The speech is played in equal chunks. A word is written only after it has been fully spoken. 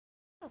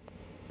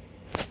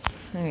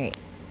Alright.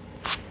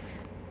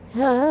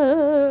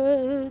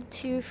 Oh,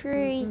 2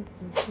 free.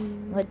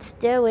 Let's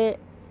do it.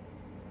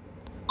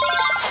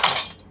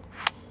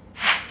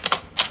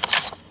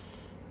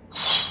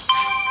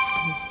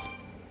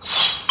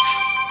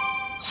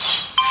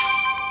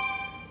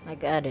 I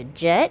got a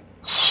jet.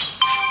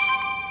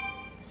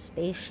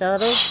 Space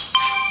shuttle.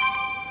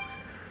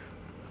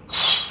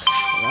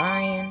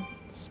 Lion.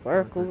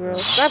 Sparkle girl.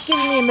 Stop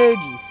giving me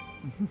emojis.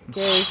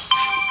 Okay.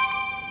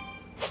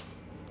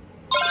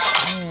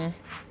 Yeah.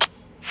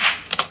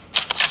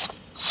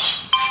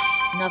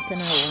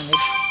 Nothing I wanted.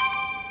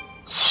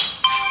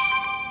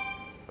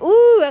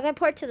 Ooh, I got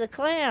parts of the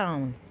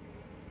clown.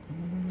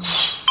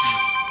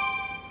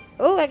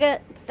 Oh, I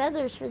got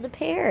feathers for the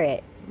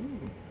parrot.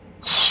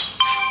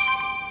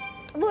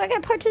 Ooh, I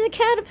got parts of the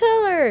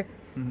caterpillar.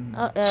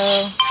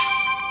 Uh-oh.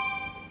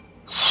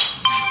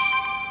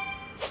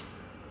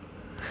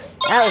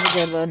 That was a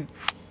good one.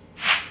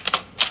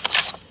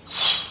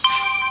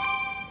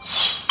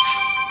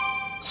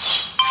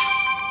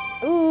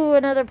 Ooh,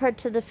 another part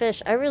to the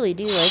fish. I really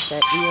do like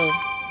that eel.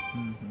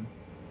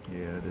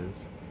 Yeah, it is.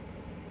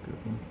 Good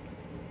one.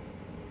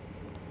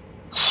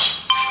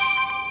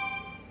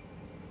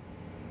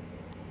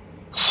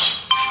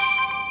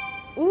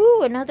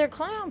 Ooh, another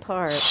clown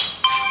part.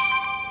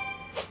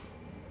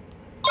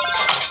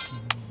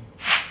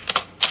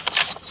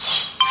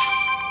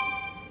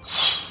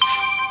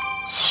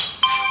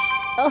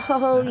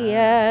 Oh,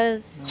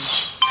 yes.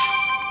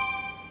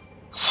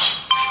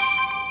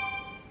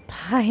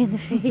 Pie in the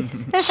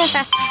face.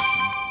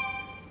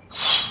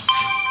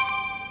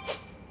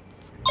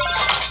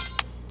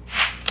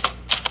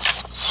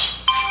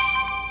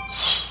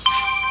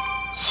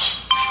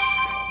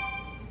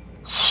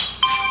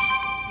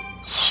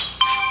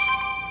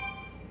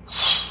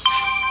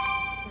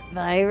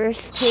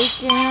 Virus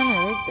takedown.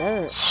 I like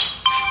that.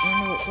 I don't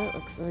know what that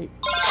looks like.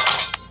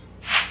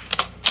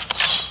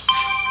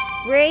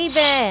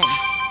 Raven!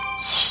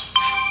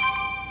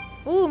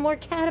 Ooh, more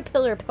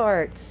caterpillar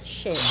parts.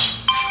 Shit.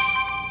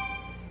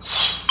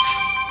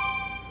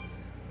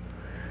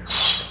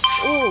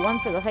 Ooh, one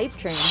for the hype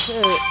train,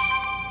 too.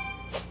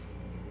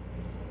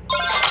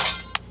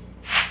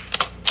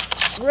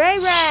 Ray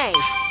Ray!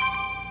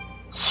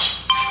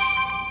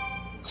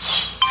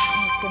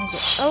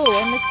 Oh,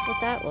 I missed what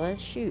that was.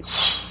 Shoot.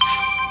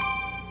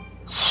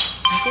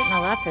 I'm getting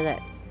a lot for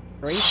that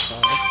race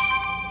car.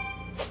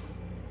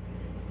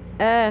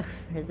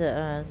 For the,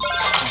 I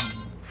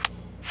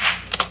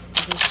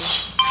can't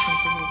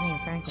think of his name,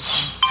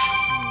 Frankenstein.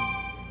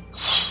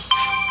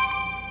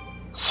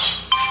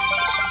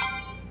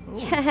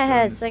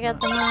 Yes, I got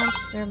the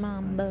monster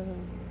mambo.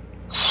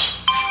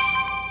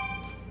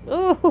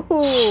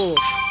 Ooh!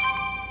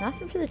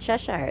 Nothing for the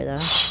Cheshire,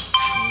 though.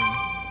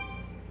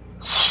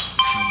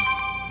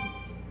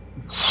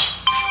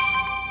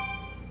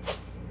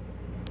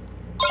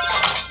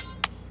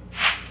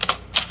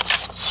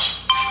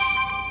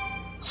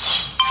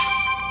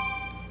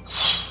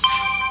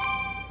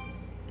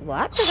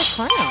 What for the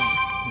clown?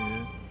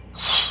 Yeah.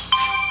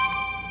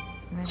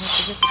 Might have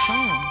to get the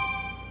clown.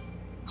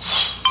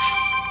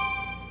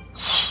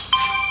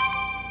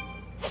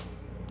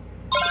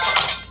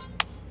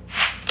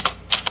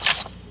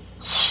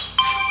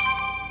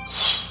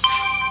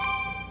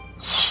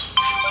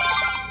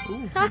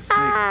 Ooh,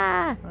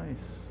 Ha nice.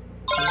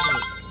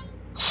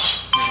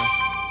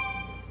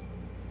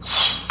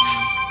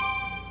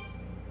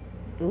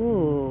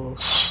 Ooh.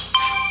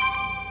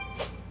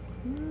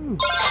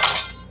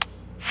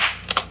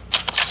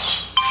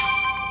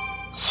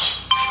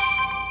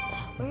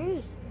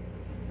 Where's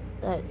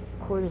that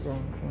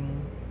cortisone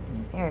cream?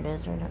 Here it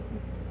is. Right now.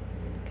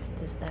 Got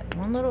this, that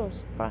one little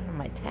spot on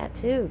my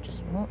tattoo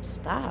just won't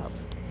stop.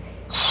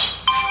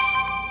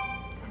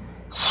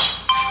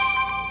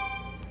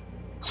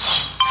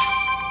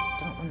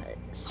 Don't want to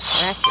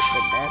scratch it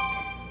to death.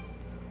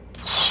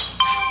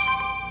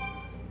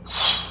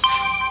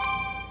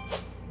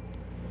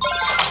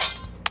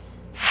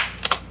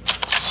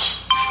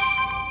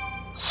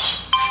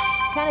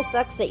 Kind of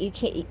sucks that you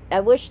can't.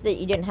 I wish that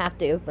you didn't have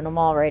to open them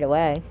all right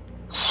away.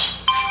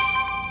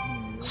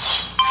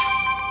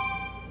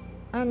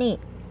 Oh, neat.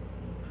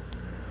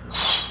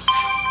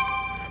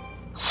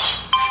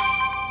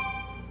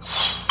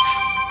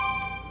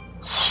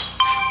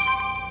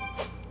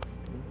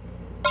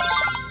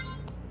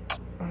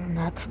 And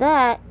that's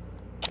that.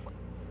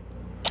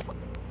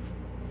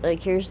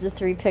 Like, here's the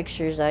 3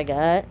 pictures I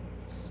got.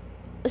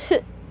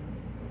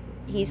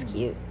 He's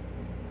cute.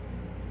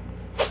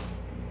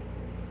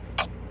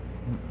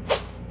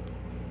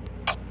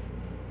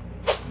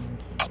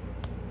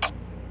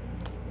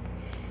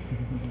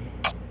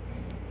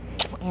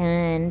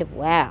 And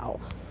wow.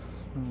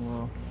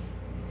 Oh,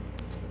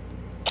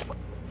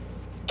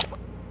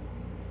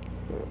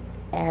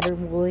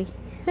 Attaboy.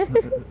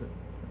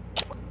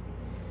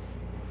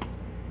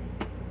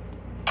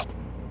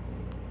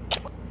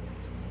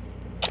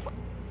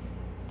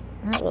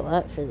 Not a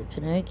lot for the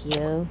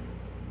Pinocchio.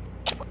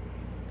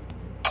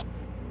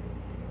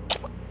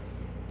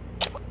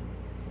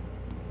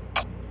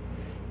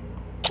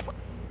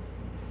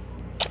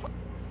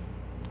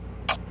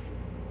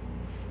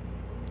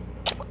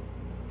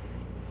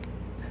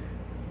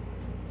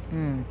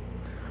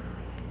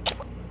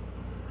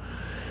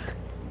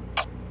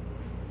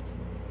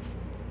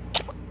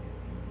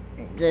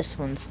 This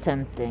one's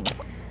tempting.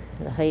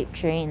 The hype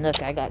train.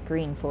 Look, I got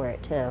green for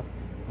it too. Oh,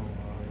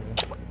 wow,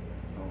 yeah.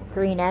 Oh,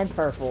 Green and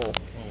purple.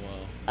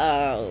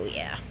 wow. Oh,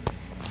 yeah.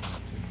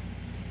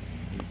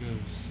 Here it goes.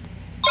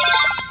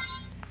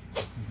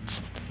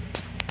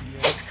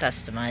 Let's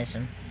customize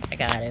them. I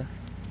gotta.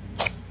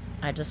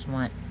 I just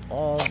want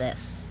all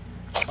this.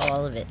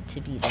 All of it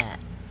to be that.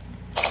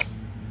 Yeah,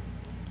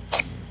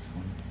 it's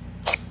fun.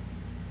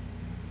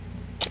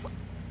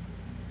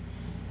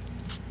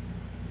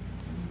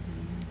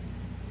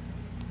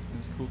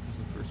 It's cool because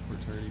the first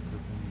part's already purple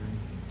and green.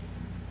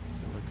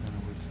 So it kind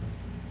of works out.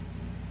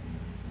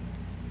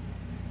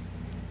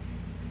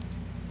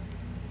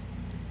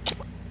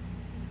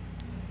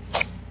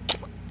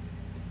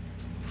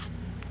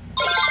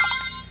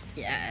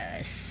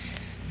 Yes.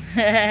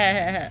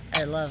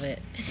 I love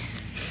it.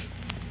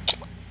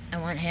 I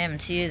want him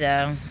too,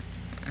 though.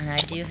 And I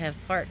do have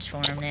parts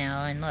for him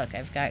now. And look,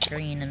 I've got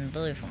green and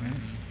blue for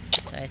him.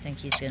 So I think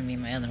he's going to be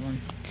my other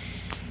one.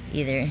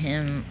 Either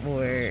him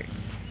or...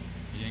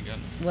 You ain't got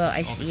enough. Well,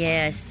 I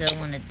still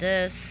wanted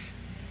this.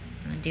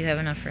 I do have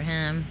enough for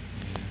him.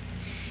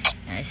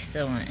 And I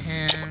still want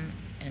him.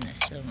 And I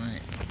still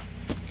want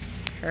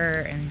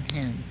her and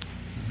him.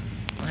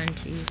 1,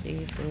 2,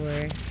 3,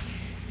 4.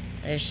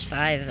 There's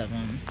 5 of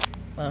them.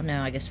 Well,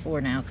 no, I guess 4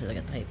 now because I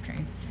got the hype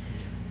train.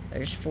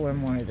 There's 4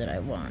 more that I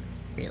want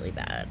really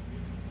bad.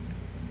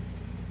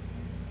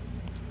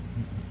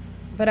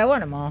 But I want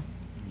them all.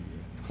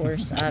 Of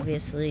course,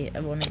 obviously, I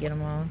want to get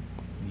them all.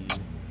 Yeah.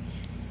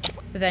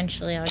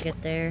 Eventually, I'll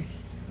get there.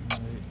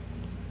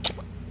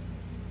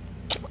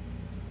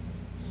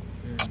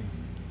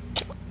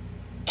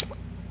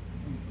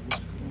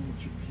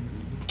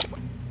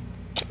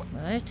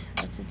 What?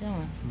 What's it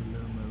doing?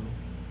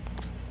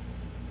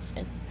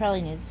 It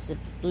probably needs the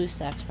blue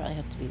stacks probably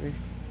have to be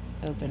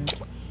opened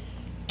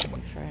and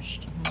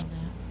refreshed and all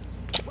that.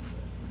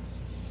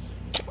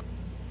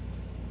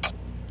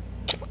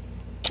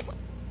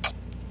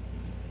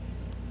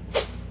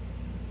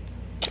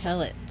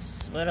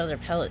 Pellets. What other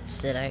pellets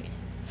did I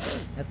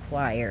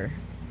acquire?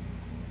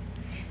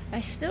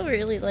 I still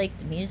really like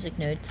the music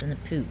notes and the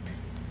poop.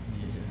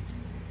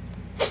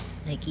 Yeah.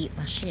 They keep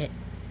my shit.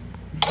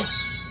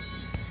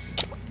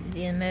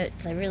 The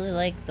emotes, I really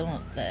like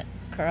the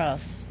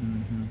cross.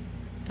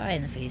 Pie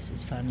in the face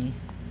is funny.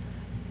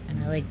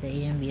 And I like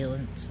the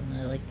ambulance and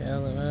I like the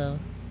LOL.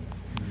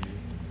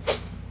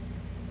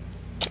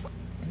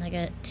 And I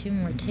got 2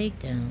 more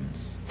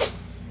takedowns.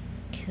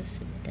 Kiss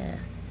of death.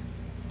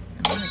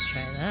 I want to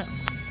try that one.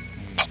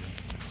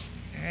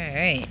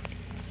 Alright.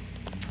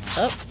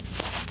 Oh!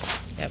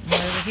 Got more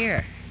over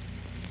here.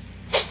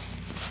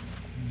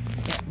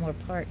 Got more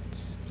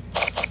parts.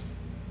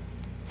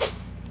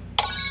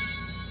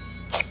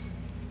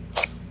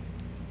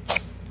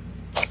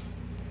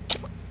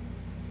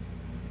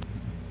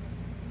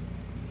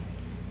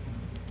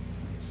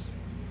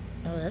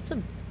 Oh, that's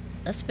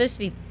supposed to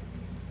be,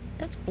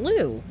 that's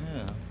blue.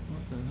 Yeah. What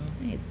the hell?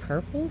 Hey,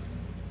 purple?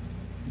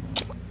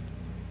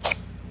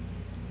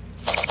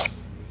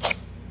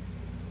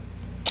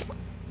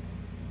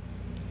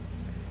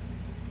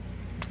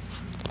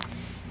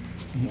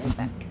 Get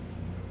back.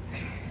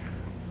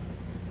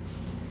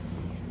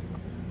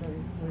 Start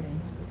recording.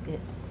 Look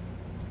at.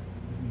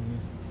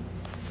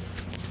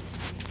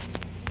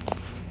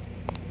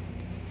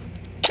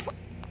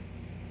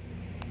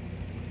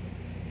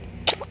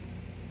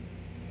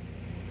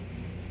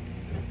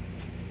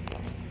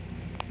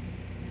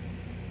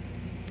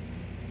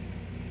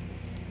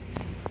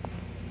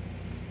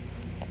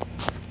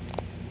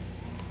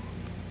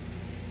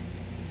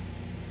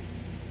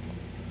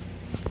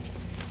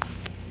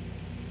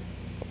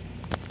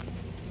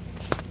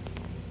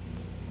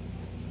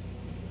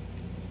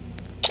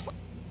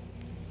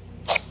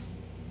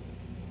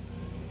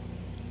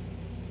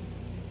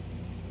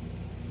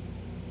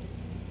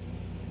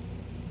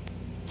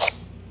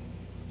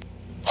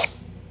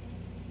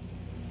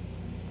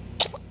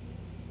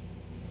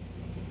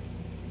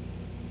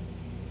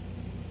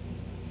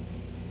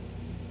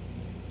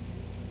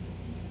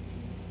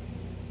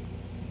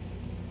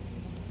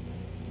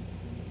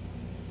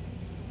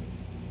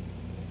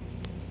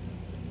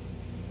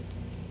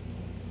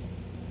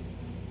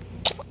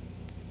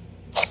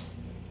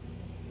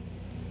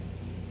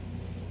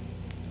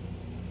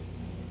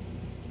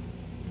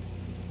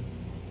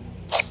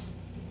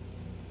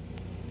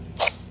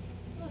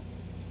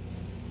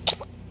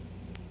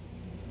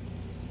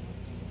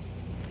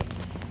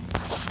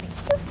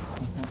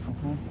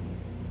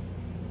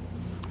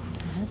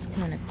 That's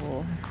kind of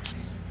cool.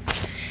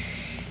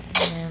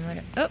 And then what?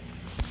 Oh,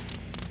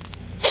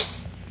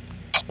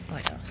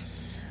 what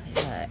else?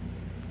 I got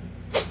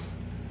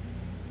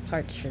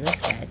parts for this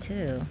guy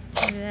too.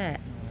 Look at that.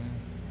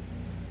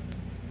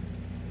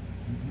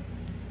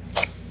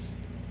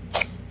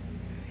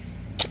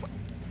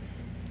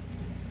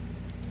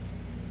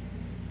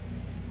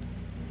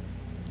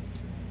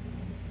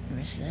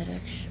 Where's that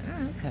extra?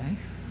 Oh, okay.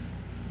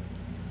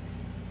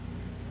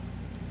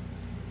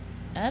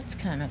 That's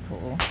kind of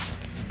cool.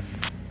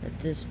 That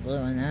this blue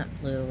and that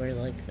blue were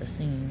like the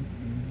same.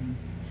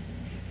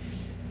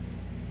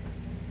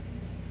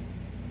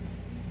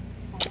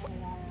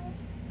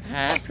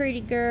 Hi,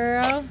 pretty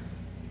girl.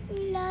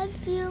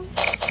 Love you.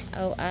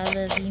 Oh, I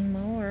love you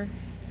more.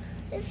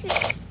 If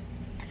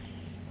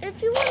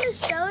you want a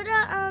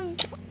soda,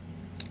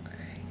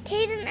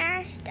 Kaden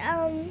asked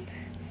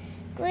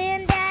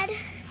Granddad.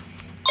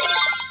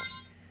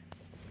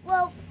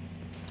 Well,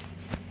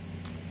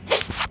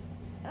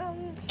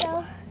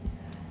 Granddad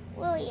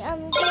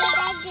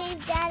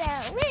gave Dad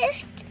a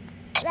list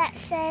that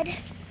said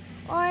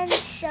orange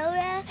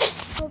soda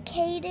for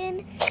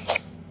Kaden,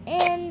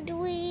 and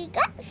we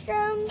got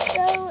some.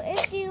 So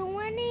if you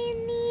want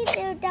any,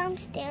 they're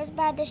downstairs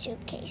by the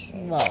suitcases.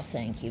 Well,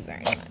 thank you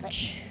very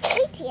much.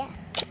 Wait here.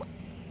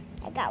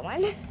 I got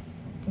one.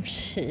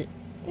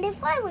 And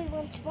if Riley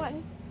wants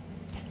one.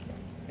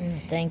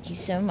 Thank you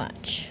so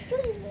much.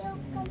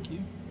 Thank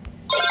you.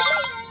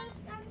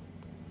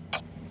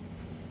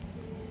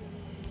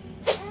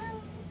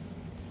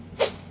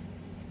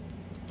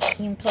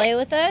 You can play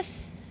with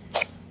us?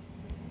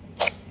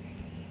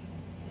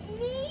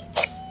 Maybe,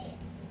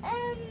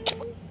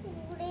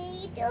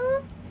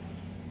 later.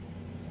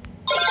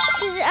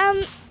 Because,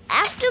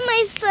 after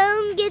my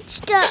phone gets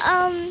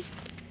to,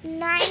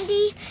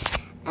 90,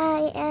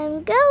 I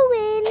am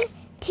going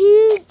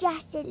to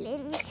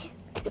Jocelyn's.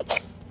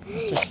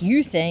 That's what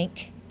you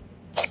think.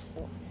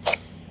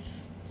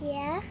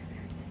 Yeah?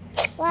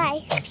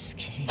 Why? I'm just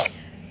kidding.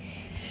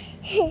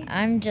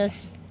 I'm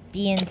just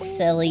being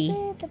silly.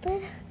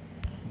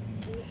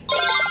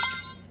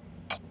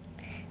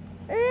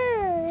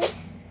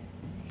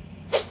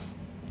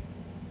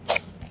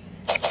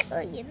 Oh,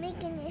 you're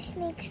making the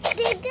snakes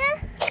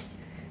bigger?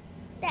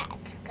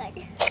 That's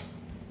good.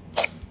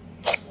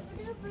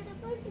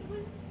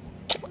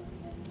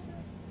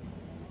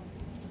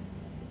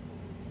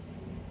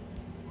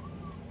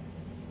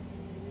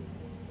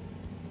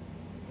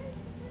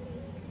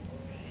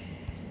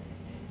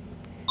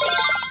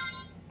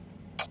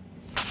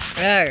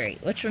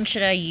 Alright, which one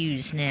should I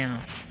use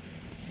now?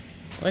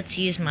 Let's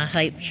use my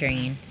hype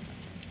train.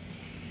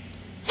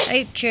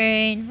 Hype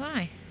train,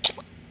 why?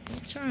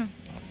 What's wrong?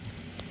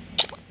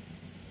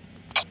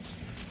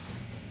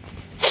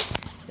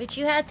 But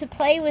you had to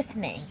play with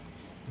me.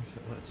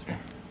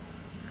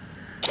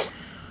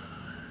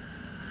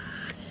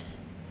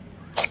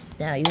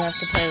 Now you have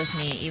to play with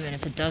me even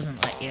if it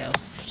doesn't let you.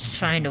 Just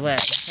find a way,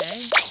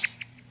 okay?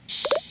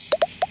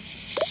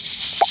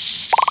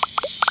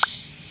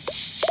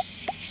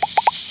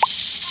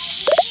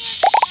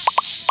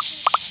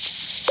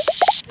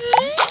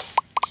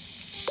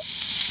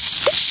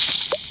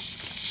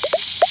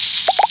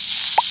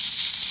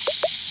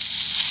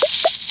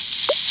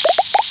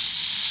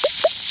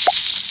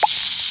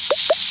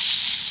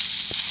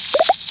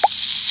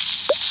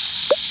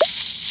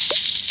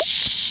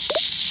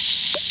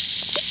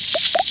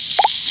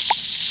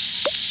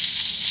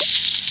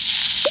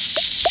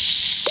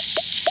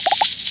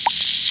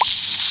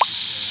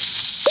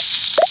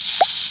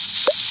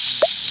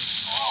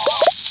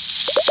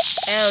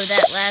 Oh,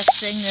 that last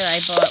thing that I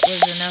bought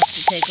was enough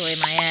to take away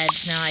my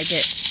ads. Now I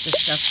get the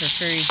stuff for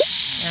free.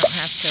 I don't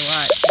have to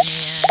watch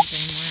any ads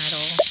anymore at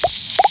all.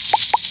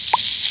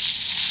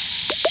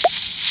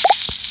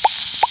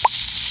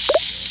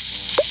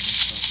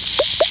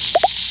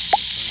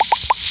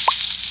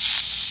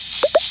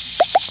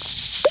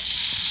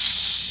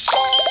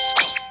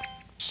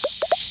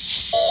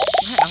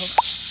 Wow.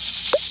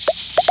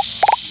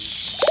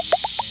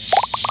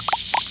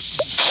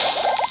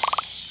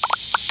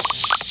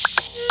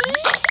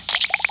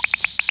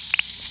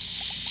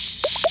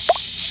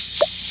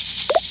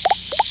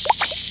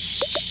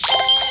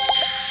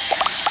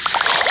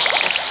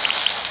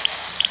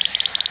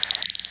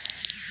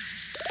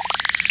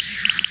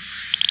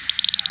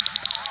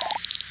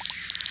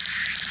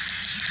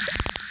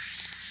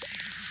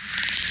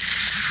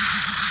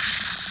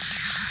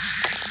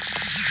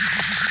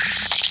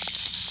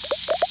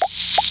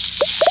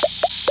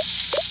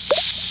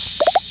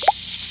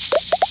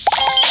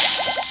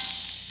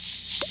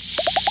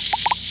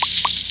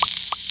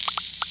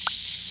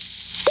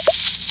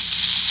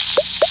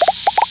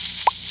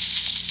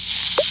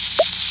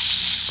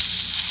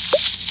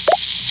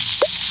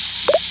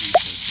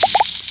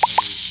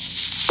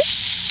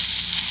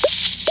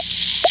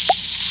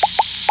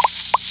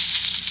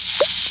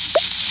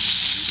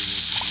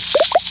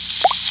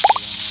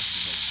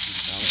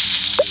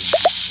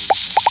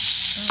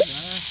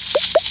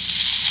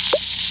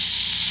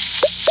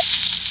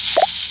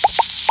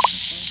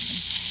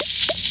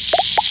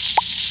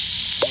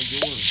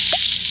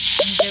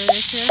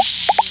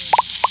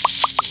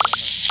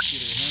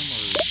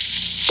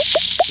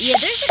 Yeah,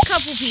 there's a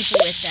couple people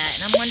with that,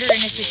 and I'm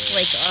wondering if it's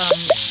like,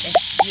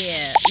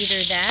 yeah,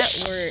 either that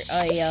or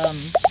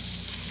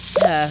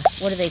a,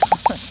 what do they call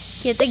it?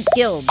 Can't think,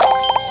 guild. Alright,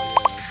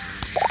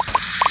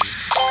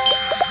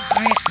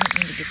 I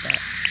need to get that.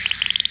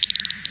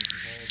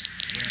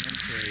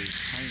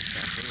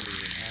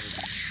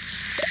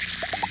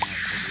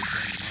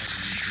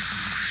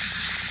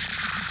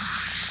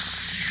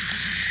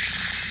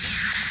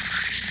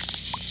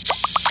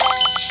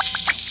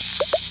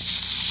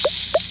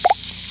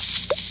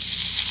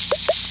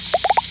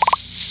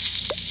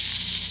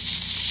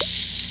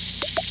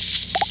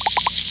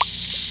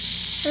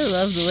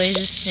 love the way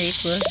this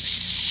snake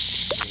looks.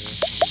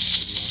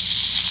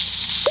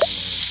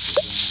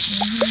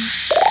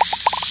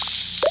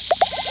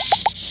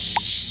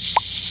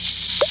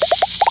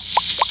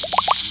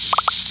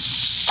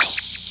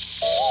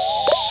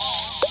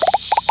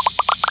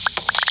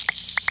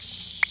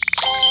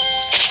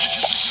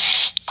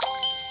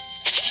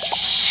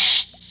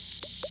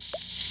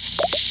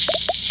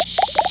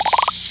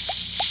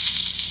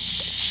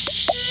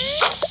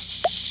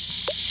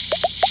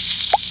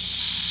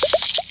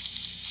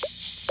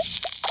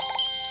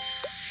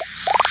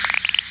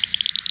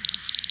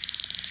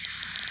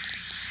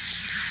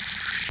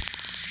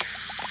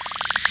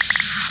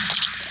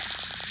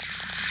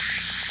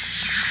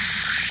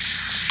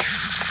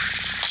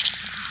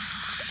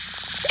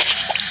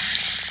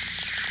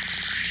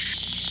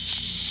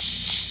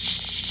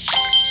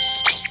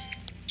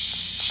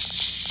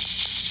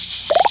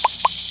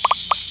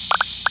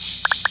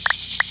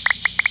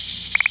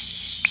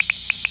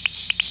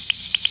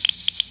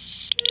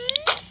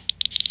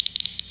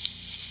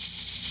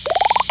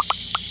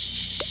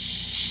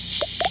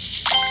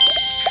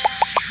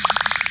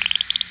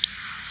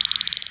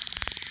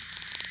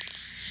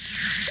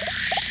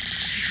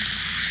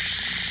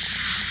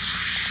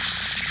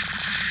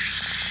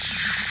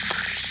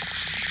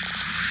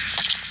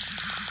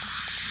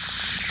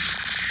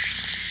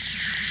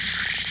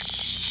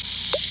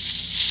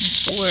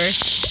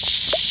 Worse.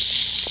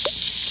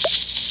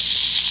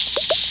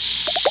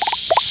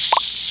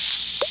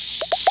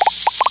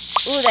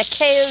 Ooh, that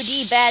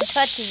KOD Bad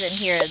Touch is in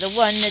here. The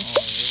one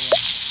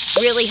that's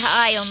really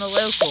high on the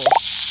local.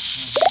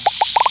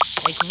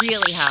 Like,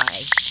 really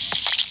high.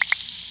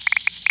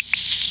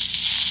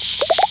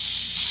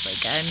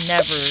 Like, I'm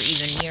never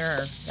even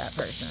near that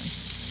person.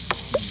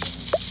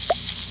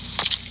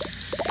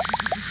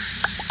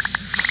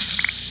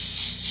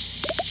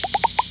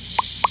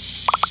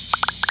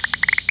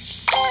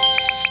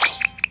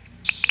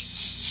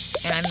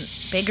 And I'm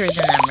bigger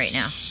than them right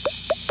now.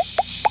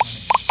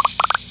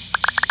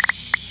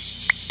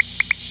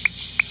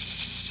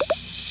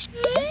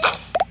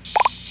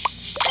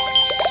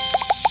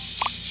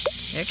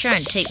 They're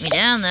trying to take me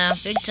down though,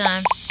 big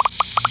time.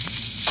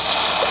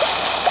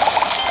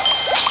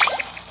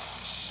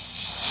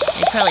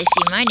 They probably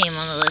see my name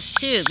on the list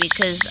too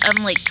because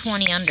I'm like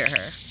 20 under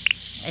her.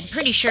 I'm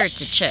pretty sure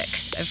it's a chick,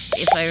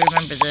 if I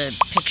remember the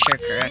picture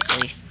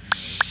correctly.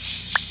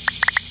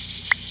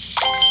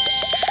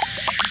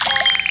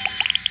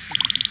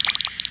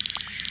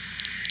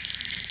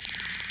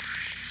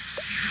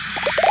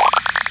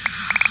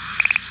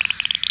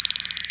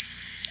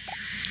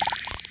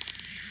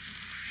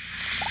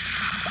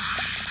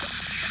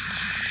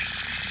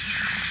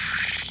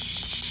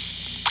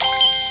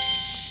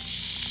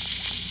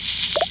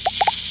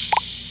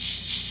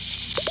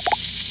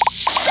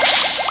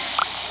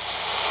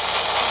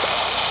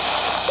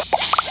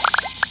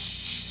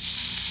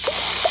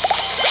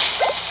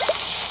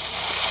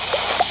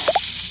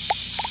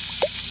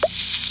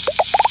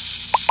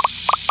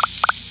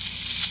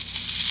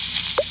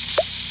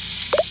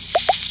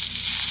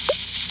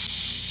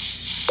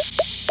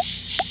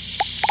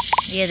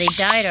 Yeah, they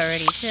died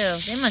already, too.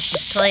 They must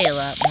just play a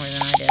lot more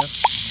than I do.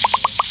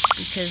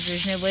 Because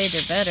there's no way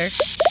they're better.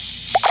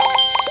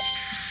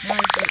 Well,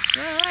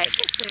 I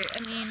guess they're...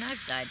 I mean,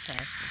 I've died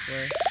past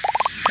before.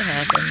 What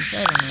happens?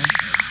 I don't know.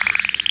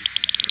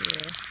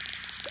 Yeah.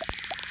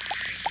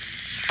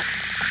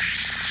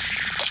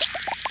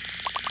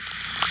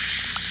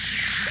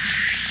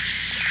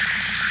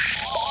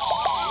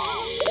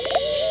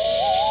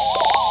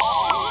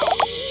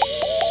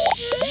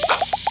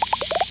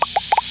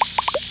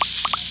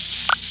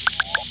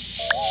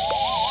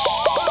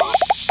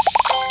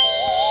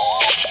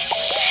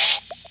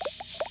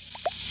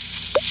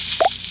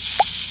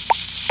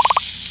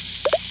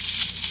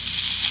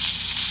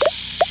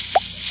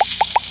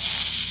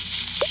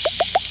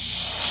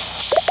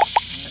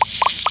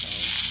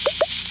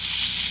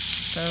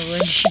 So what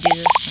did she do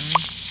this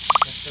time?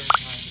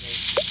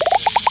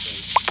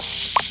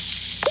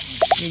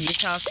 Did you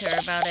talk to her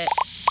about it?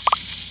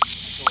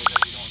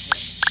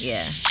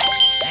 Yeah.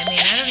 I mean,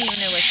 I don't even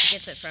know where she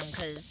gets it from,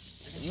 because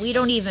we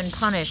don't even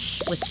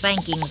punish with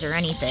spankings or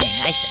anything.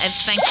 I've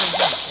spanked her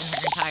once in her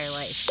entire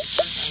life.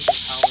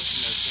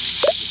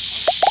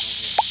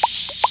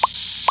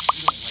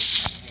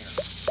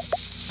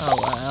 Oh,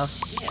 wow.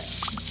 Yeah.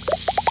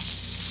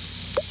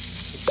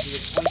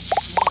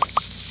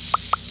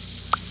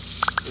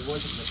 It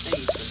wasn't the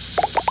face, but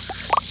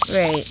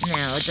Right,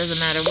 now it doesn't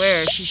matter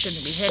where, she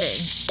shouldn't be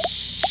hitting.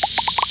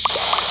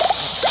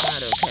 That's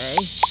not okay.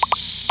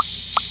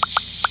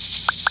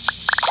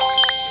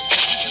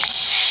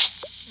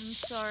 I'm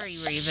sorry,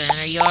 Raven.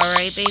 Are you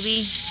alright,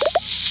 baby?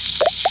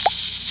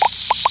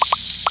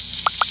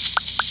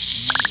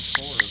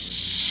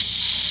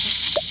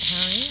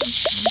 Hell yeah, I'm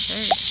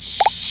sorry.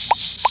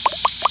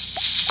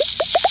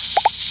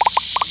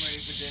 I'm ready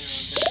for dinner.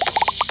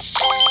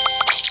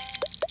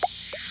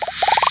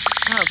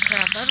 Oh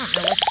crap, I don't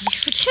know what to do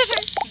for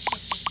dinner.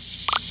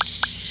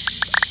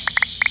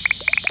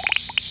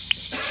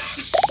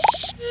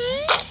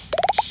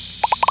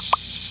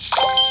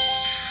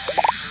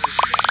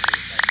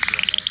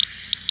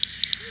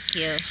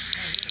 you.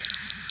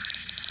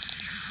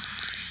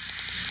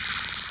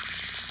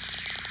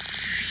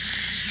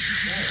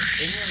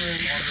 In your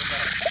room on the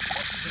bed.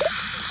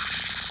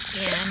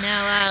 Yeah, no,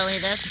 Allie,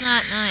 that's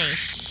not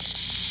nice.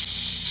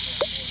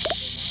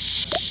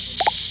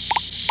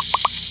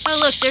 Oh,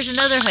 look, there's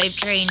another hype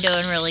train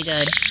doing really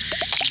good.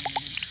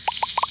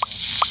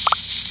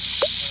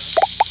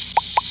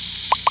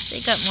 They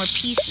got more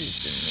pieces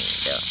than me,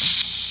 though.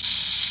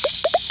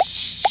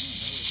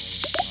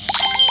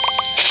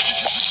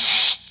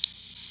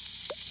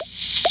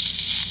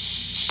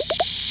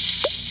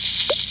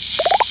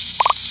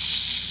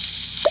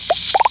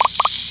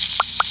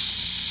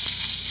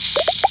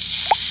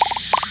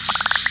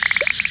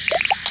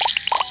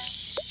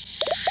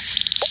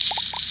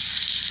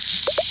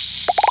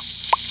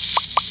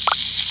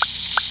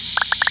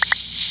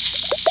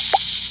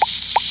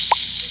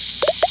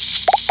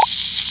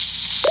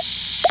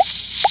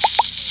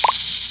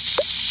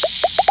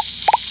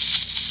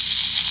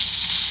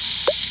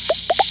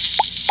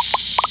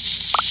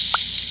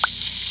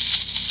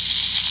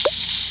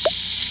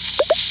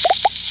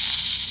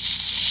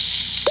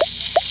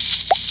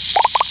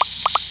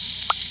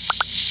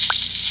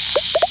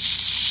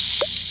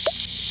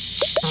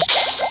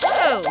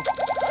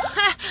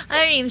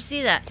 I didn't even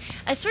see that.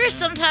 I swear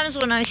sometimes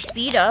when I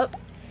speed up...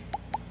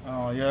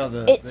 Oh yeah,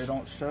 they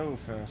don't show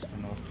fast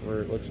enough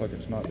where it looks like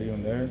it's not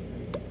even there.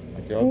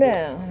 Like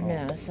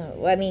No.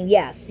 So, I mean,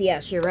 yes,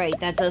 you're right.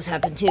 That does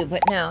happen too.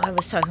 But no, I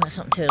was talking about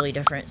something totally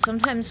different.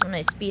 Sometimes when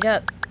I speed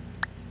up,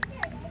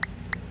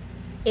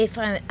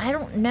 I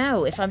don't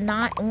know, if I'm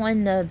not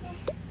on the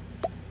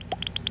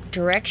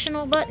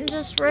directional button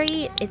just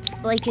right,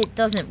 it's like it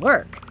doesn't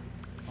work.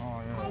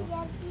 Oh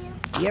yeah.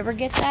 You ever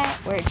get that?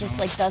 Where it just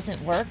like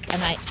doesn't work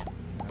and Yeah,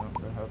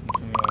 that happened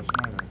to me last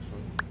night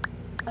actually.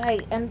 I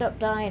end up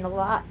dying a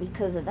lot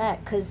because of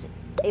that. Because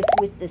if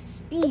with the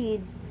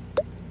speed,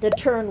 the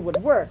turn would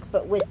work,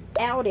 but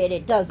without it,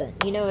 it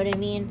doesn't. You know what I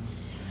mean?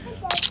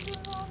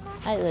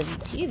 I love you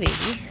too,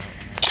 baby.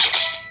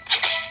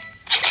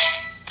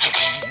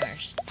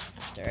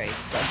 After I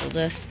double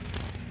this.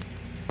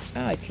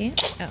 Oh, I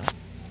can't? Oh.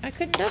 I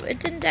couldn't double it.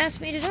 Didn't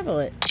ask me to double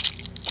it.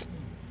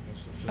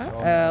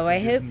 Uh-oh, I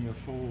hope...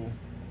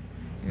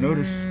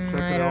 Notice,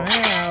 check I it don't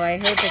out. know. I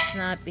hope it's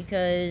not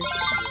because... Yeah,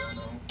 I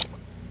know.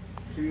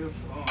 See if,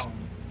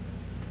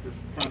 just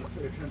kind of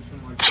pay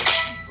attention like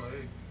that and play.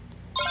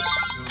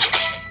 Really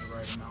the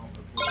right amount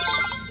of what goes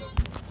in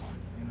double.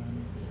 You know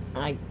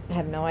what I mean? I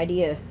have no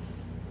idea.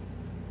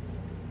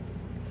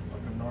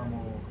 Like a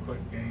normal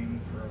quick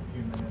game for a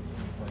few minutes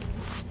is like...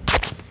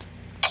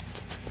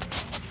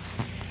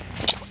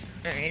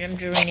 Alright, I'm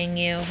joining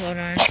you. Hold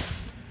on.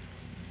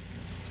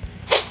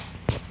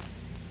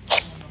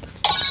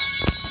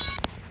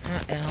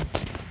 Uh-oh.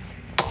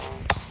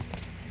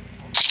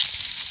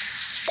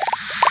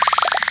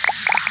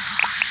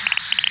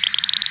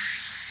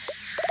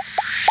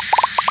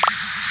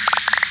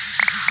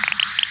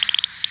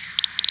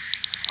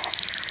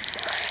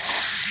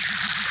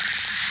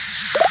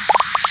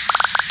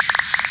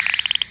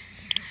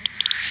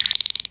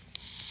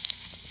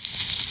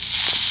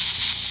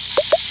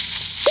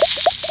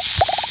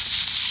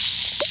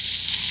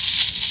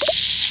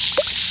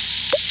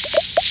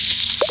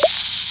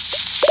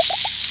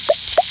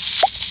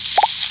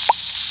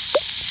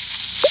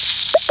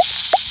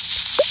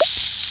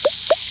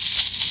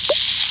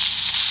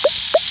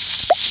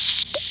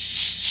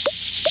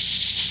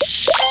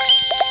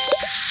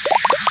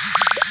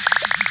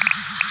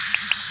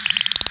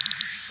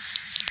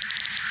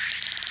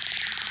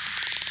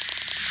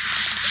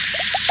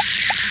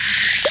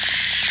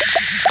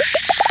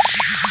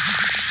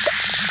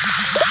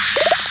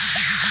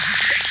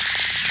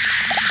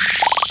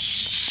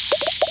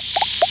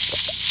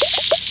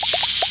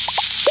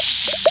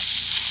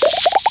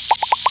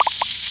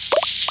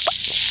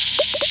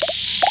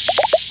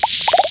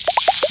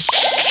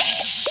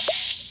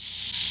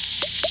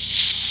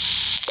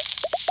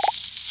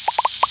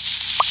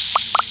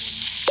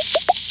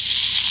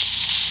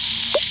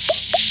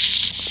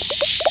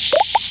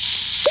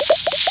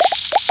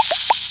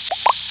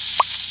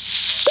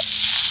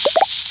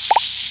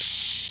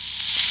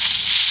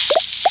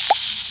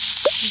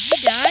 Did you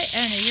die?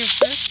 Oh no, you're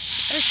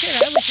first. Oh shit,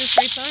 I was just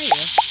right by you.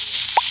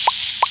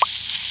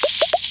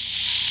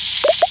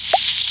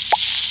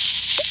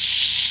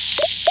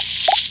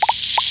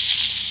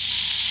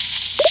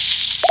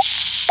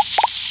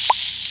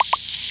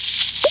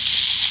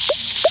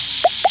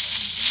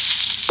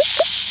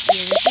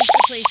 Yeah, this is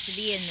the place to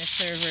be in this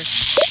server.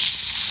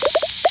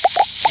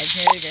 I've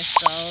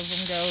noticed all of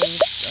them go,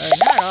 or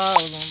not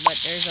all of them, but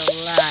there's a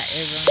lot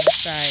over on the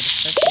side,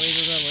 especially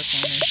the lower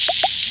corner.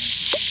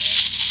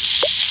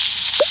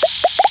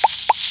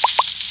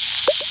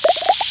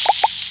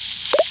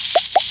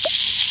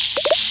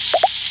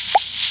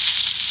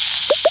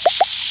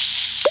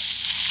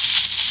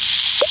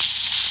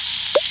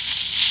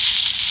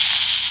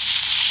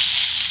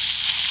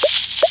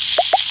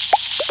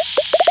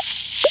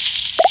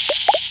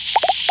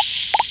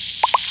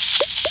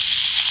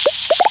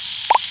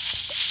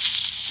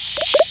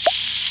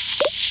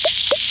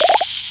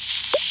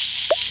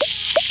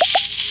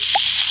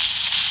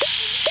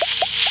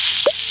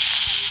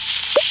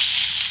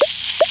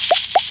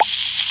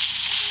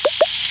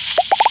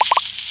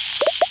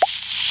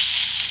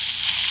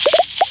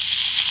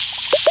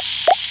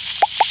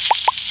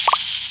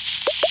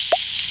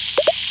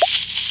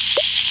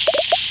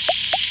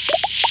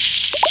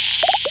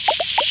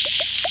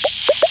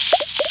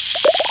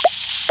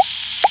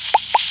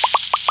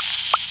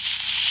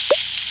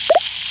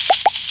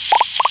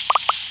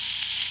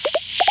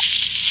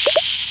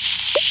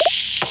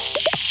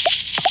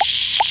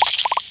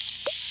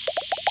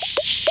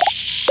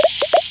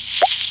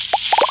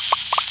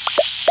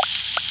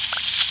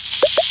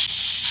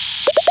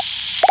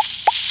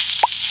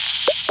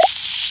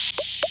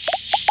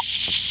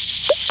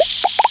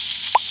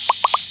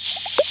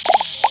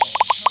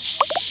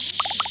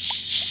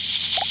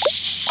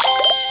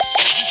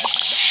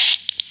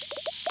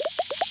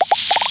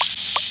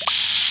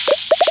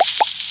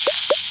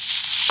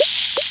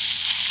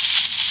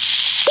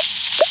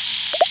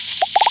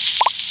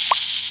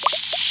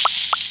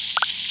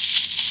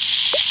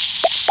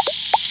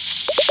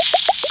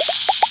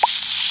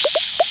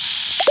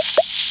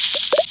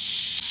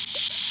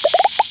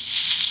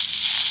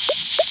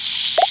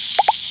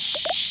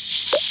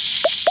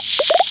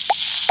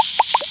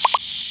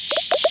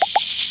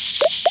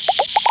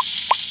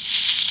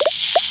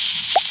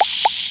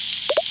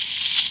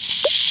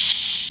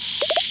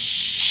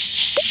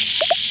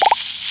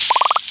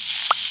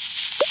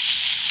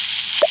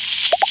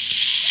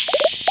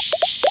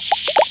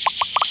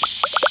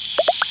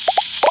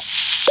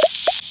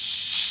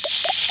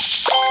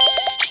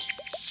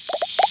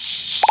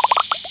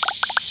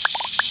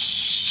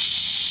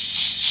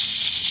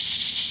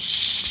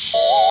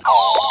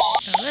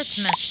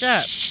 messed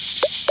up.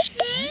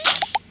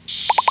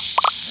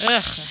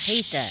 Ugh, I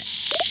hate that.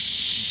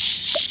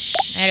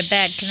 I had a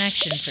bad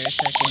connection for a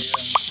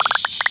second.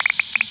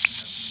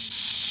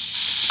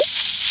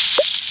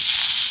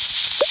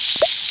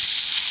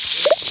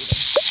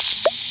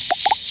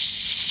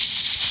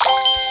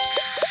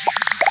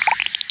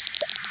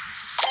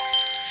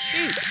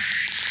 Shoot.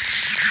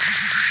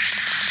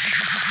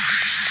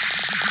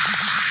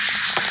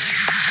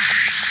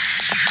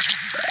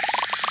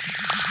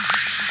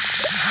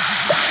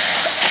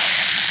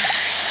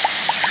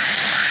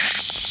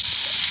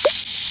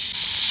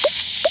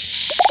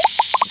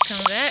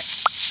 Come back.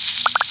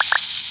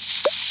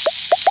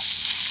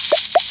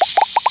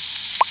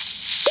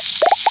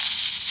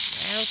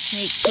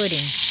 Rattlesnake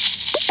pudding.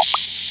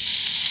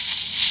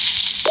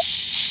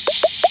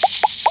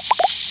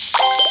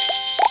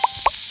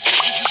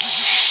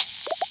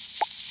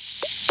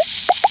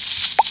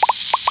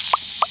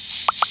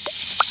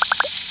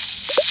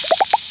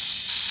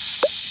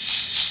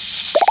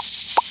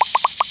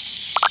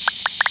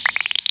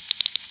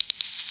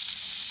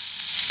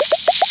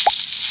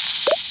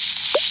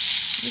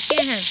 You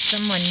can't have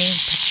someone named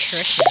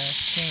Patricia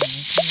King.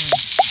 Come on.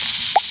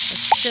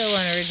 That's so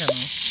unoriginal.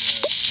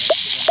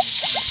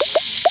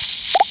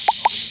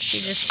 She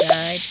just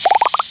died.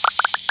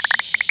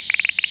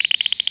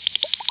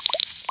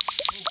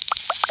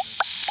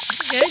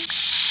 You good?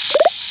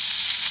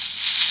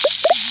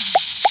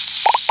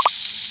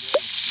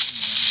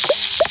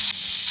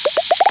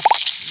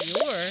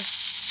 You're?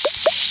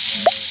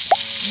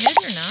 No,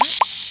 they're not.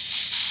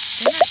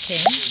 They're not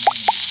king.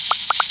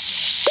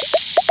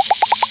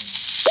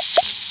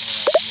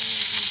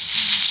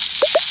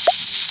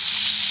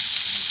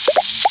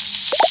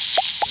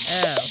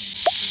 Oh.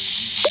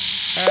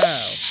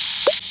 Oh.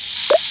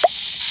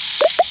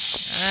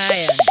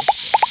 I understand.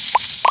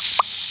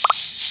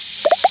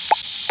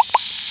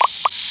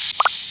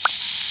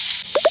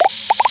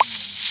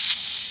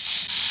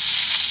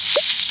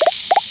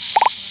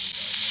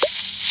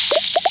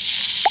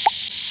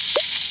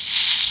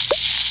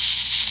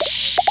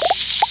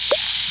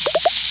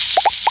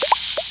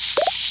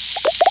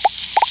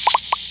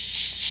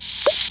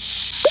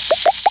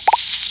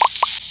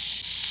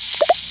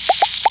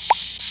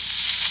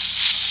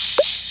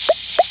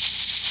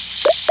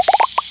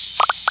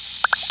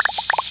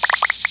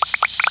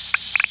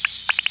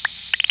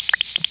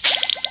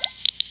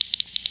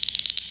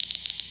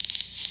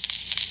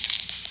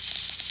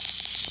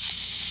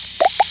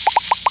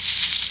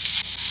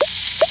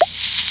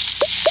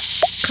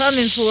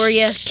 Coming for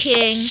you,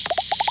 King.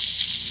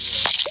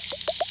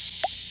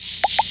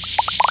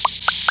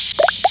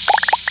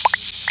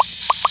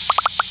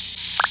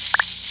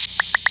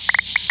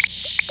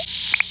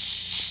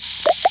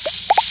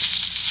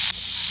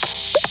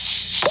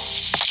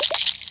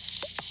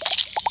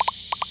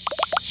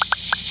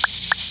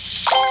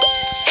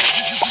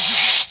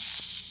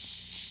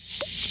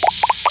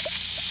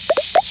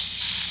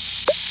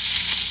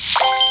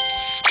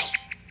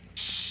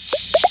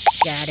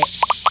 Got it.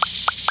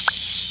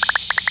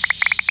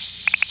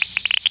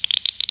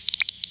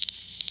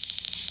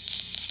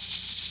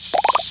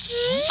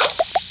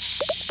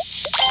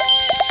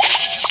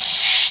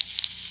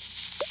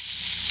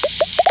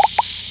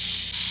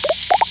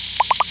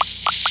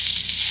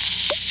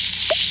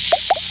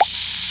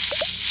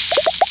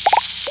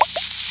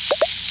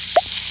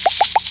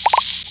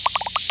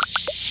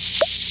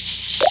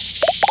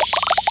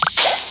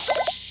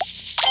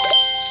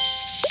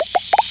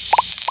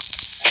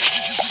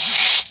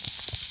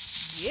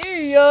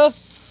 Yeah.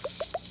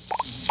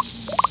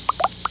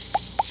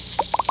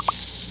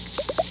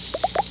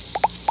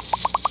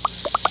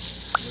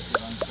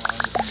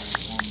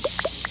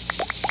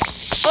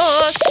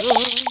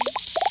 Awesome.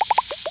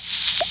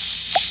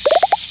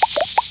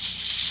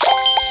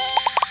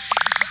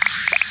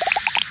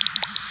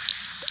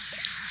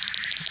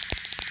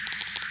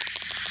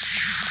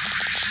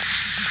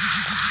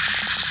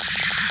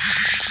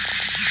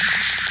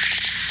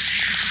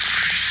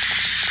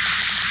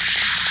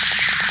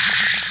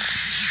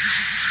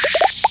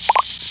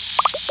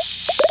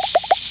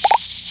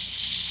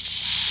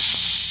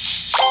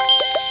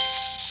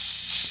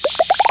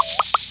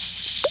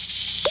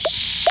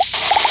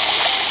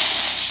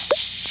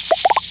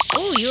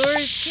 Oh,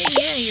 yours king.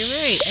 Yeah, you're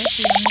right. I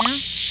see them now.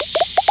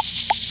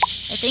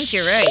 I think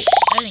you're right.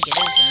 I think it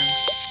is them.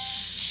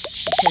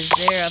 Because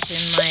they're up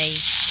in my...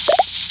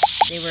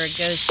 They were a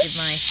ghost in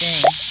my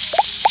thing.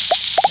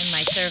 In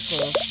my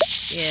circle.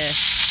 Yeah.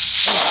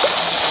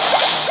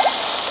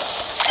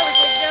 I was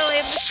like, no,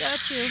 I almost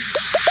got you.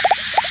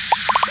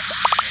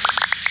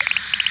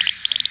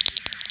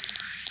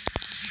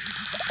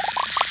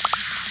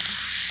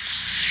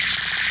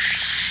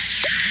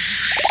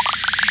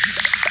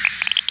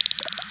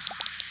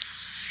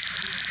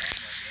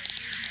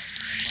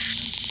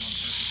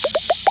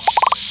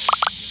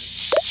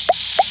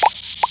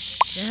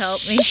 To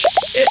help me.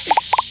 Yeah, I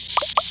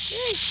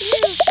see you.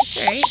 That's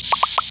alright.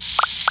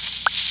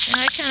 And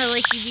I kind of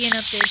like you being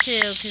up there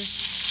too, because...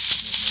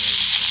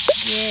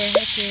 Yeah,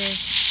 heck yeah.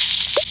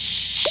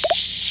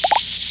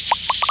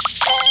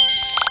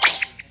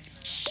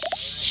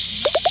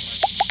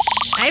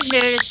 I've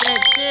noticed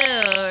that too,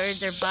 or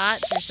they're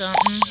bots or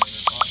something.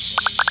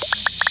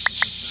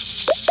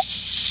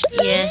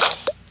 Yeah.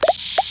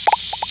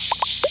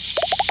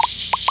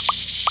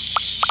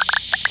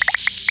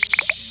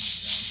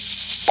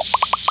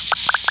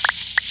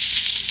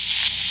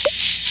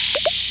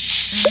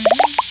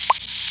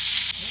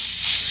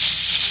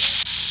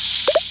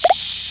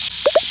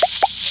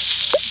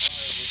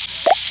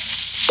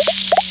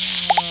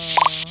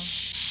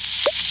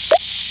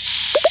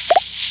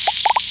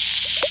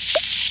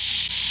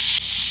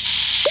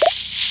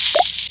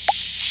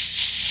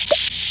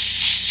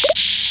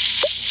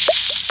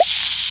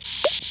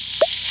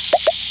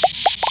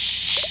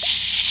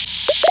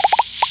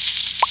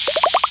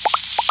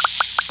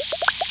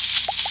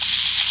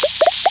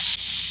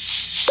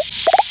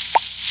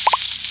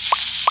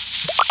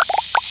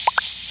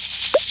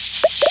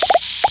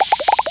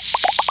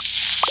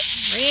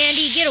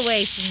 Randy, get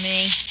away from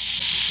me.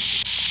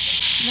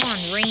 Come on,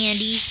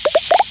 Randy.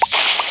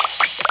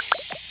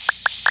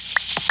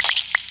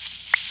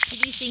 Who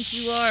do you think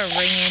you are,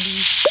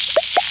 Randy?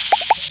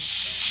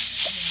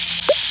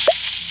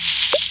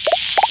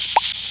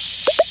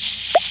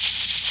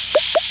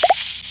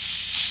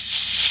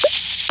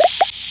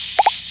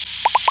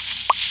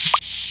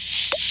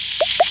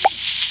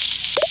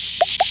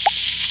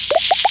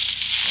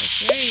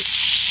 That's right.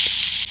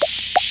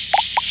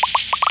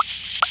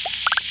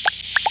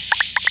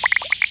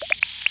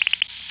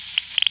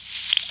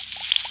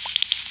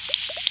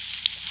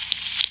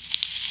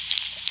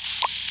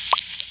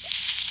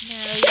 No,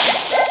 you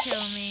have to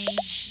kill me.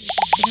 You're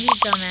just gonna be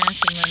dumbass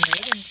and run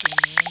right into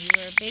me. And you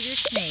are a bigger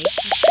snake.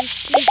 You're so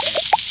stupid.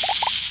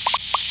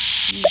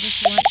 You just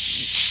want to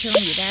kill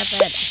me that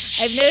bad.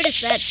 I've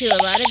noticed that too.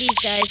 A lot of these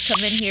guys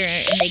come in here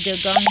and they go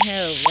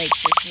gung-ho, like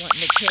just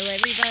wanting to kill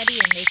everybody,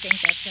 and they think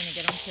that's gonna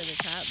get them to the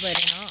top. But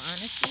in all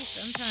honesty,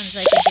 sometimes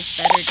I think it's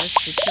better just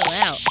to chill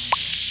out.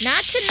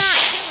 Not to not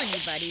kill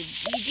anybody.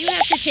 You do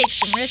have to take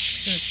some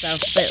risks and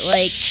stuff, but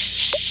like,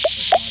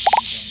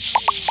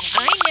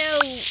 I know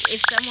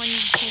if someone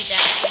sees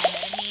that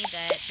ahead of me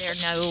that they're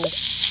no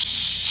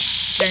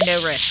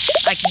risk.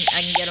 I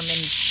can get them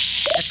in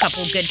a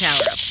couple good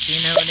power ups.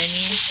 You know what I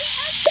mean?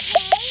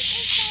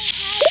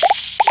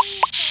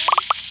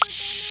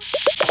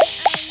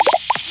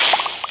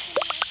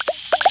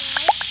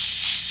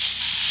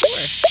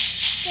 Sure.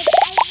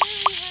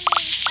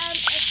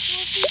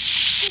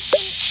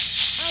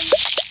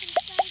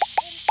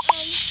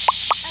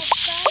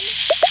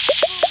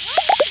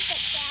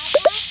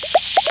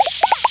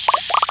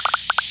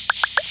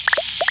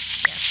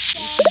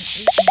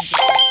 We can get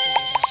that figured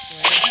out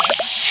for you.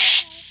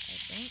 I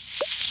think.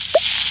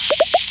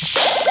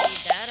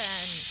 Dada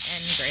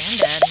and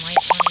Granddad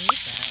might want to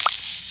use that.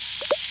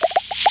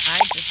 I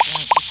just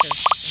won't because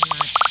I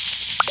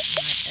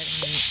don't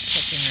eat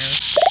chicken or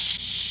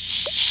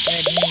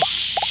red meat.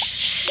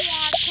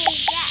 Yeah, because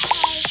that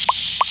has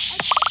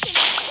a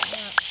chicken.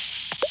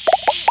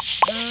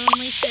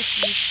 Only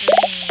 50s for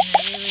me, and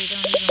I really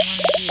don't even want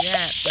to do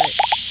that, but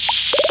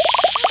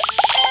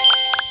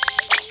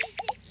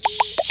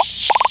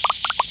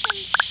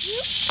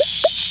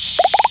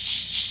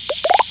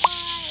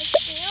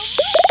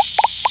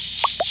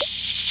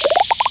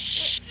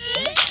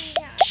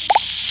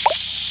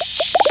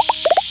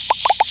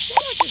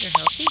sandwiches are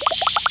healthy.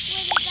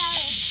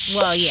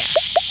 Well, yeah.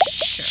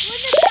 Sure.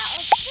 What about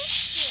a fish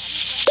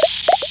sandwich?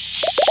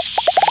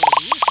 I would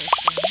eat a fish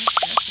sandwich,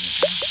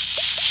 definitely.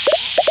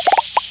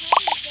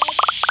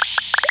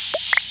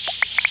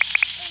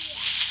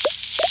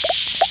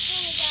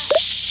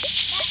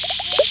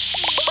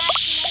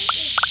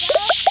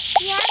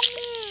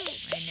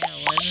 I know,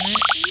 wasn't it?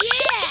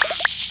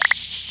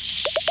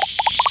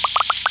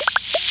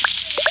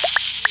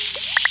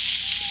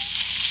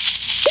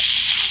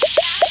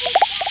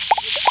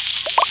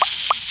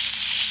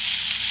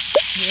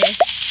 Yeah.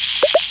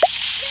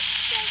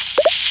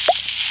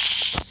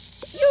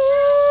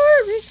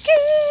 You're risky.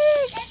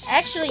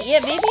 Actually, yeah,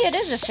 maybe it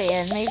is a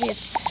fan. Maybe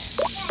it's...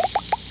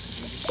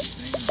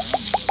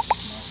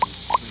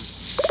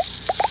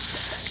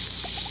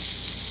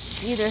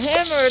 It's either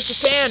him or it's a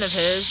fan of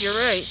his. You're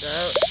right,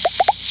 though.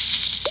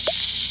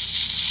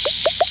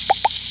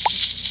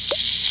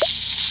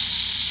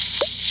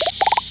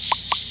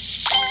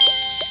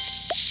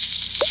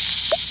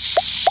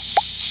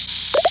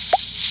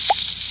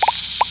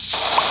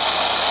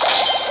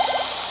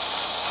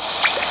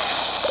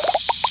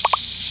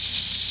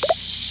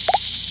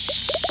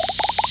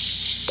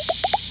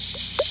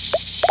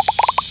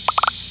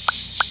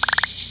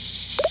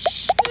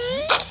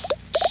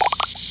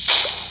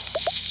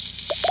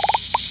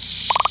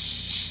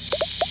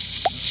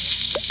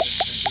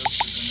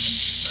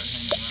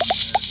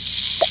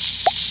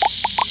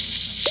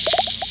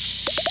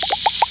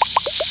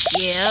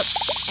 Yep,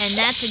 and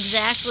that's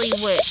exactly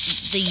what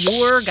the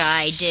your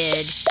guy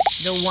did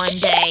the one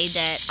day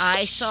that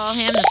I saw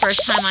him, the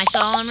first time I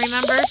saw him,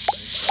 remember?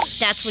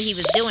 That's what he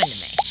was doing to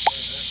me.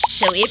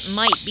 So it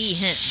might be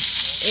him.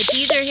 It's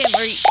either him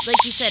or,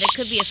 like you said, it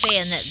could be a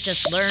fan that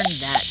just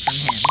learned that from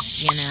him,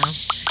 you know?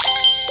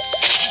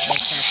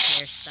 Like that's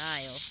their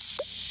style.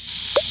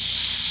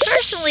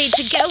 personally,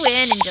 to go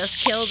in and just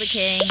kill the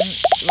king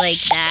like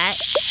that,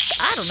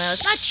 I don't know,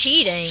 it's not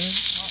cheating.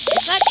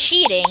 It's not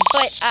cheating,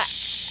 but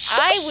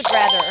I would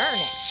rather earn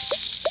it.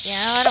 You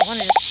know, I don't want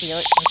to just steal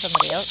it from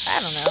somebody else. I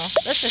don't know.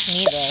 That's just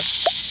me, though.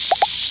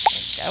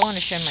 I want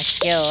to show my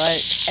skill.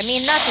 I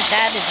mean, not that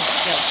that isn't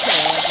skill, too.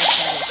 I guess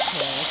that is, too.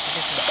 It's a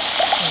different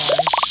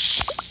one.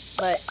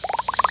 But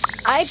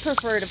I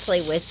prefer to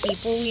play with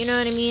people, you know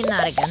what I mean?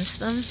 Not against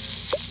them.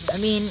 I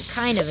mean,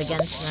 kind of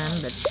against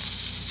them, but...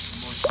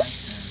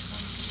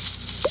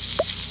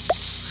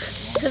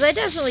 Because I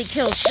definitely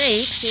kill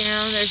snakes, you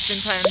know, there's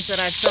been times that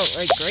I've felt,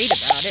 like, great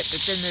about it,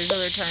 but then there's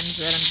other times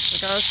that I'm just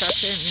like, oh,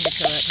 sucks, I didn't mean to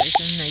kill that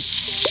person, like...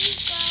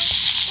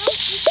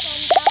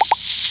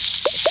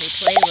 If they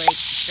play like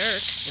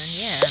jerks, then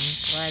yeah, I'm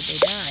glad they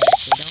die.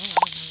 If they don't,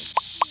 I'm like...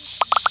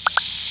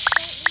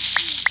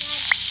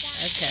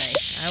 Okay,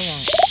 I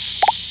won't.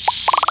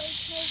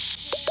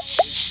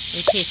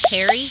 They taste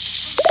hairy?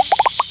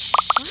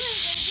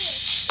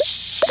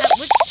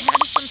 What? How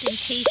does something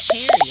taste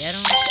hairy? I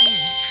don't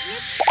understand.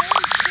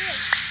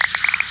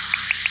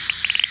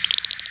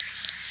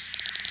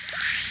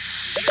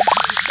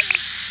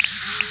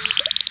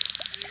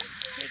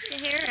 Take the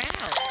hair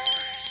out.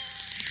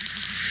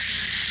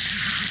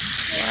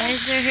 Why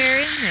is there hair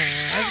in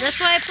there? That's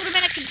why I put them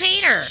in a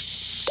container.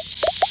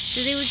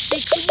 So they would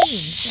stay clean.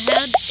 So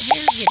how'd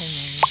hair get in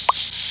there?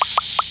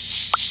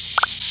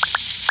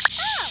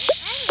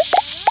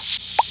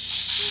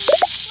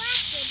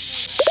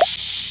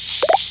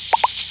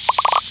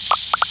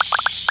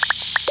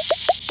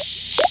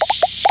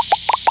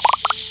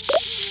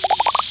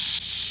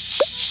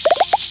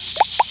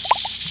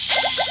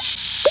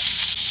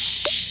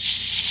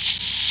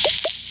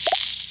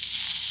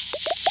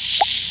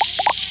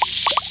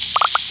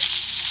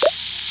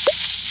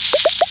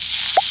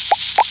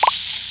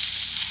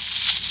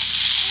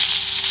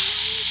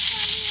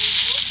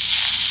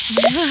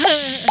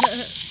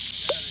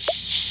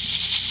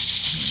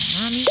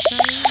 Mommy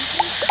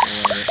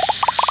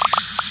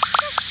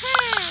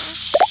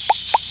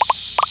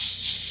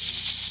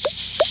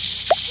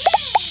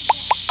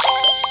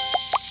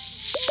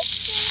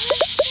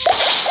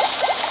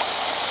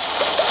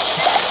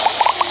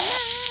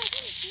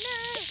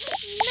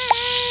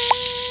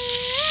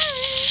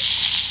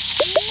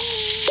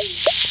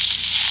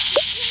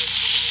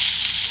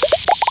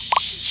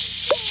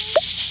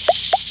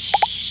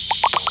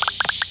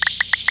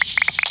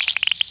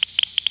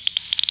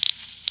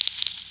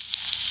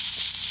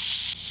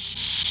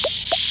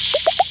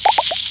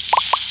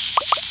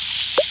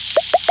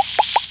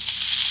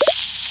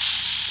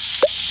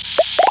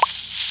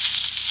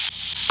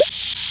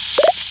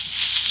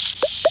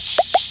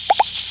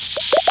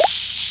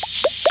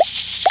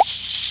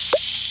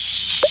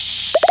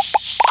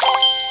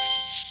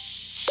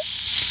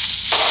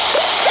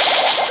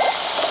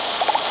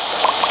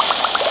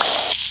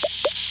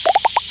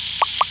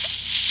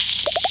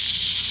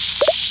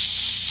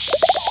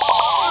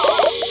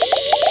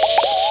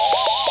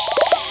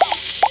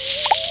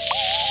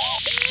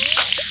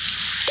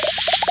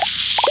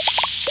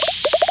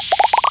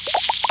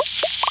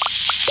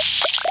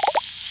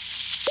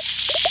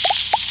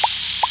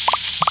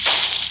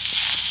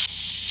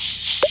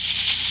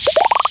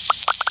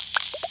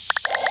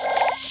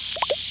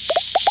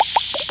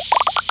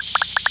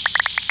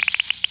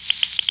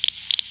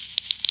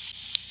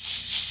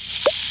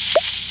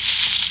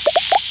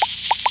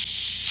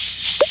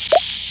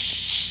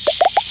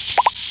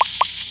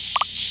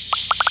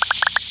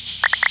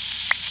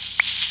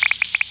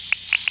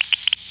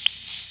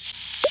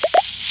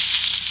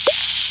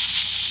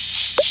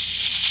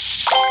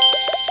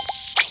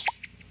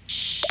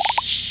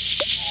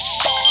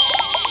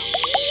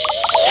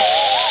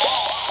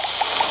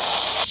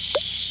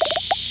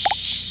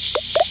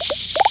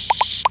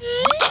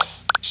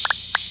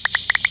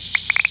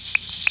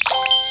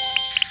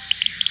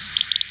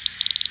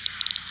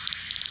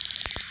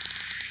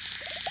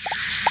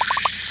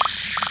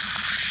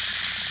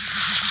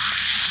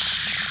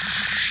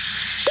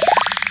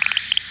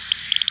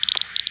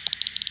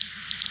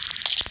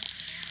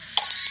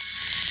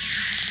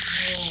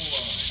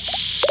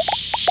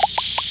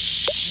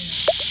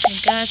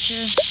Gotcha.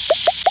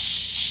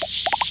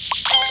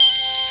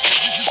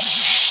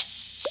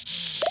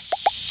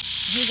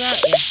 Who got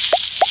you?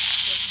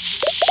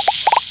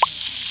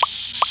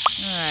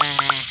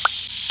 Ah.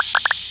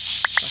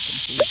 Fucking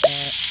hate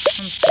that.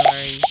 I'm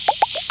sorry.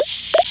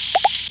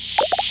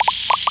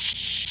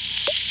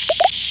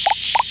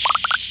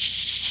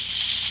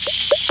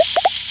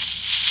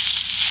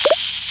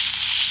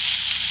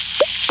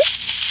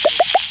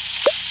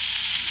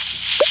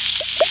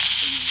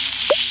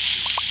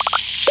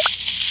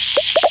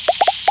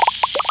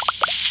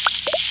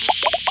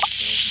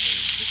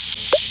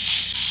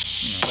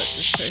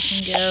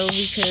 Go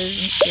because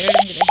I'm scared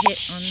I'm gonna hit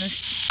on this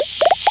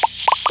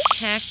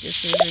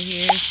cactus over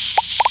here.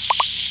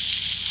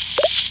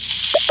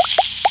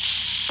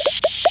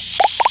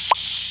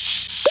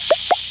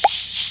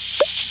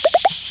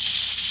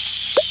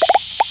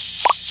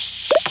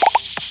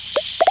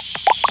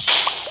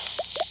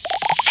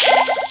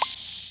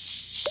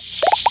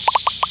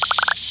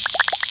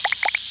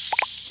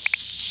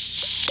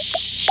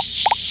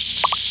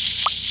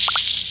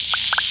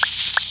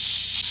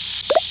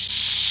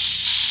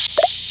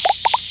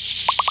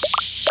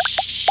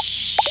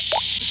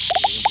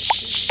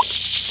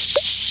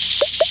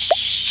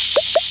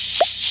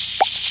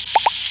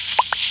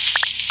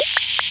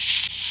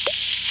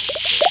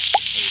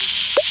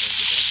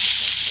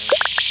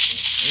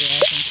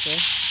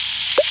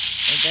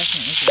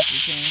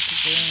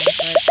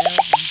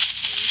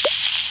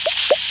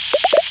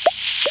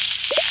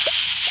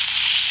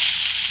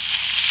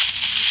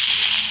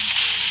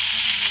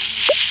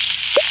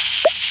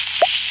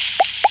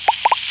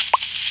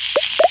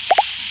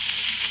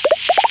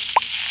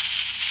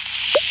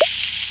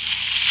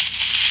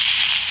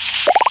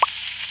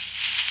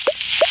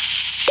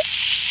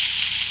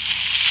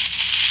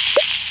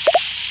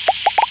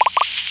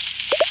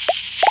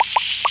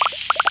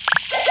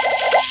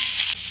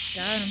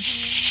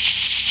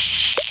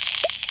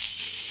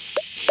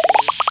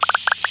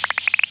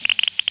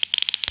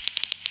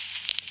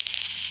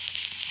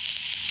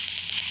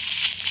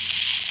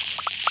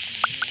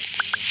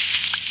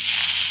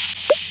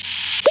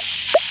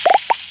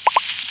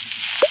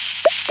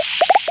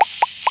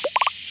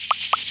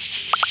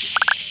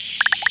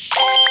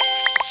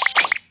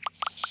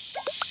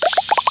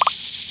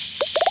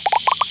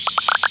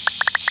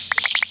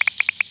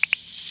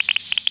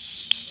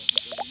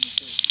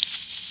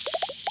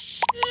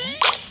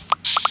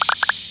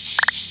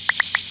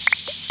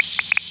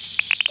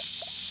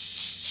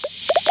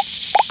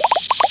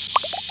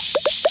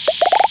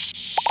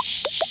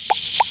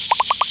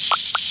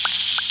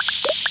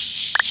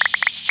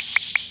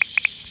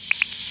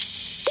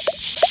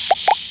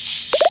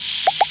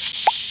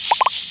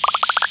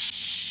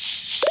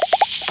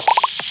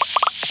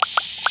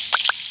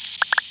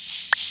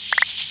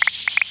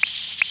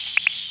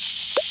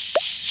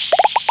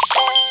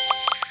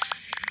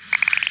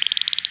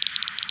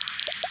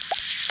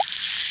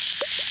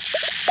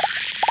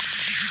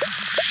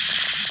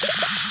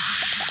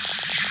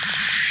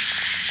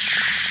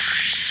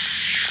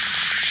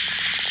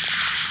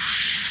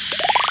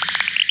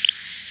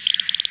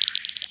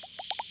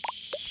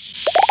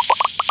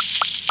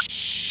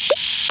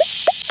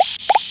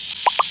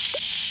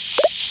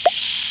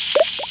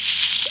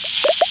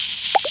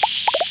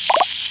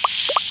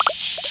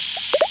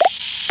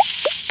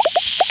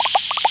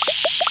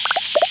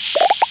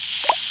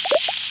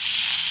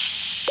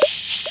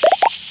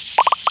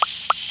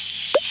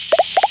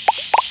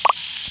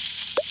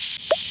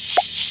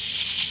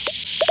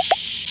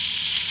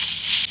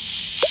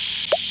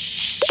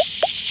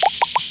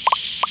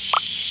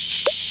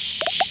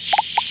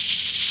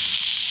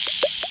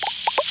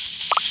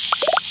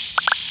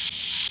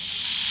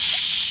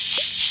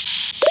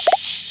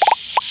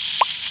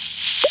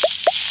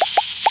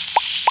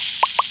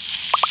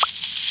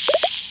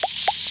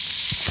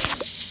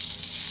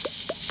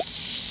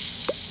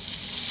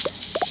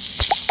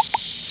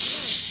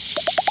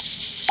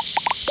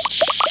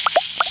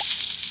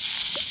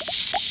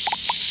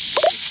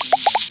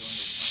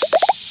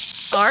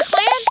 Our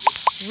clan?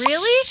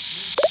 Really?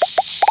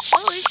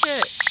 Holy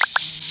shit.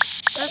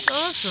 That's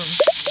awesome.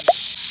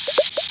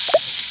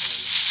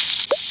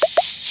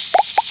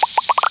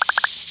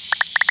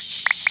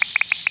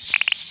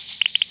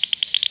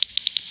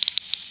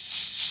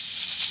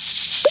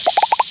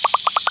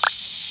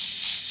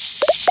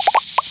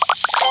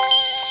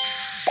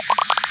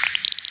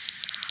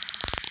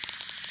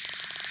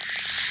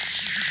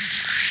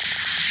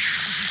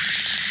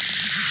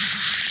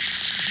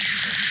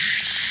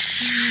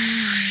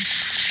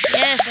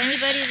 Yeah, if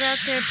anybody's out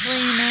there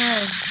playing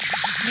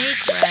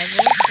Snake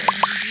Rivals and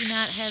you do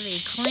not have a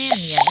clan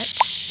yet,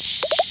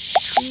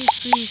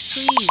 please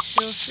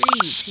feel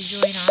free to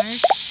join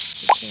ours,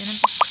 the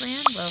Cannabis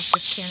Clan. Well,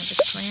 this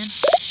Cannabis Clan.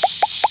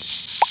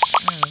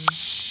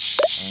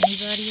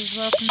 Anybody is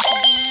welcome to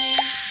join.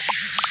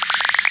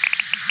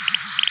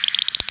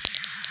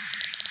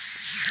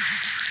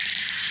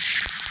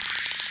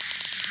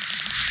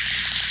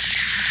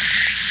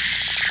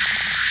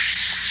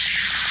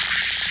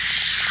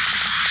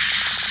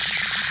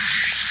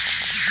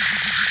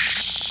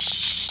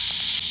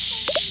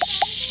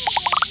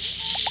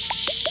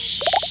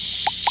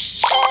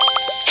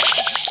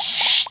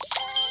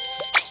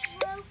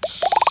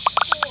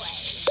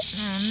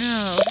 Oh no,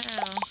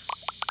 how?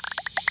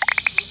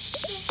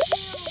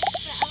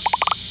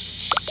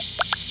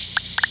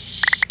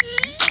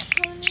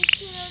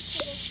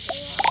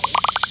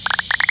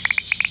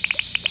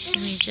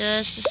 Give me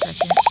just a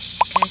second.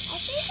 Okay. I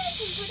think I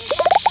can put it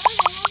back on. It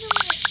has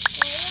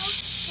a little scale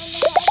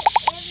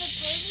on the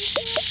head and the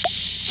ponytail.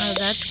 Oh,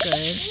 that's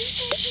good. Maybe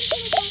I can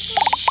put it back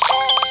on.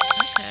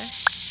 Okay.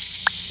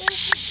 But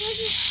if it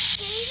doesn't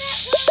stay that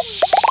long, we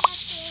might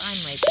have to... I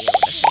might be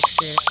able to fix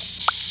it.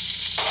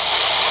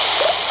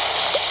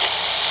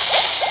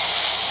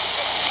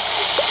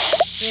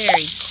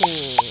 Very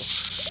cool.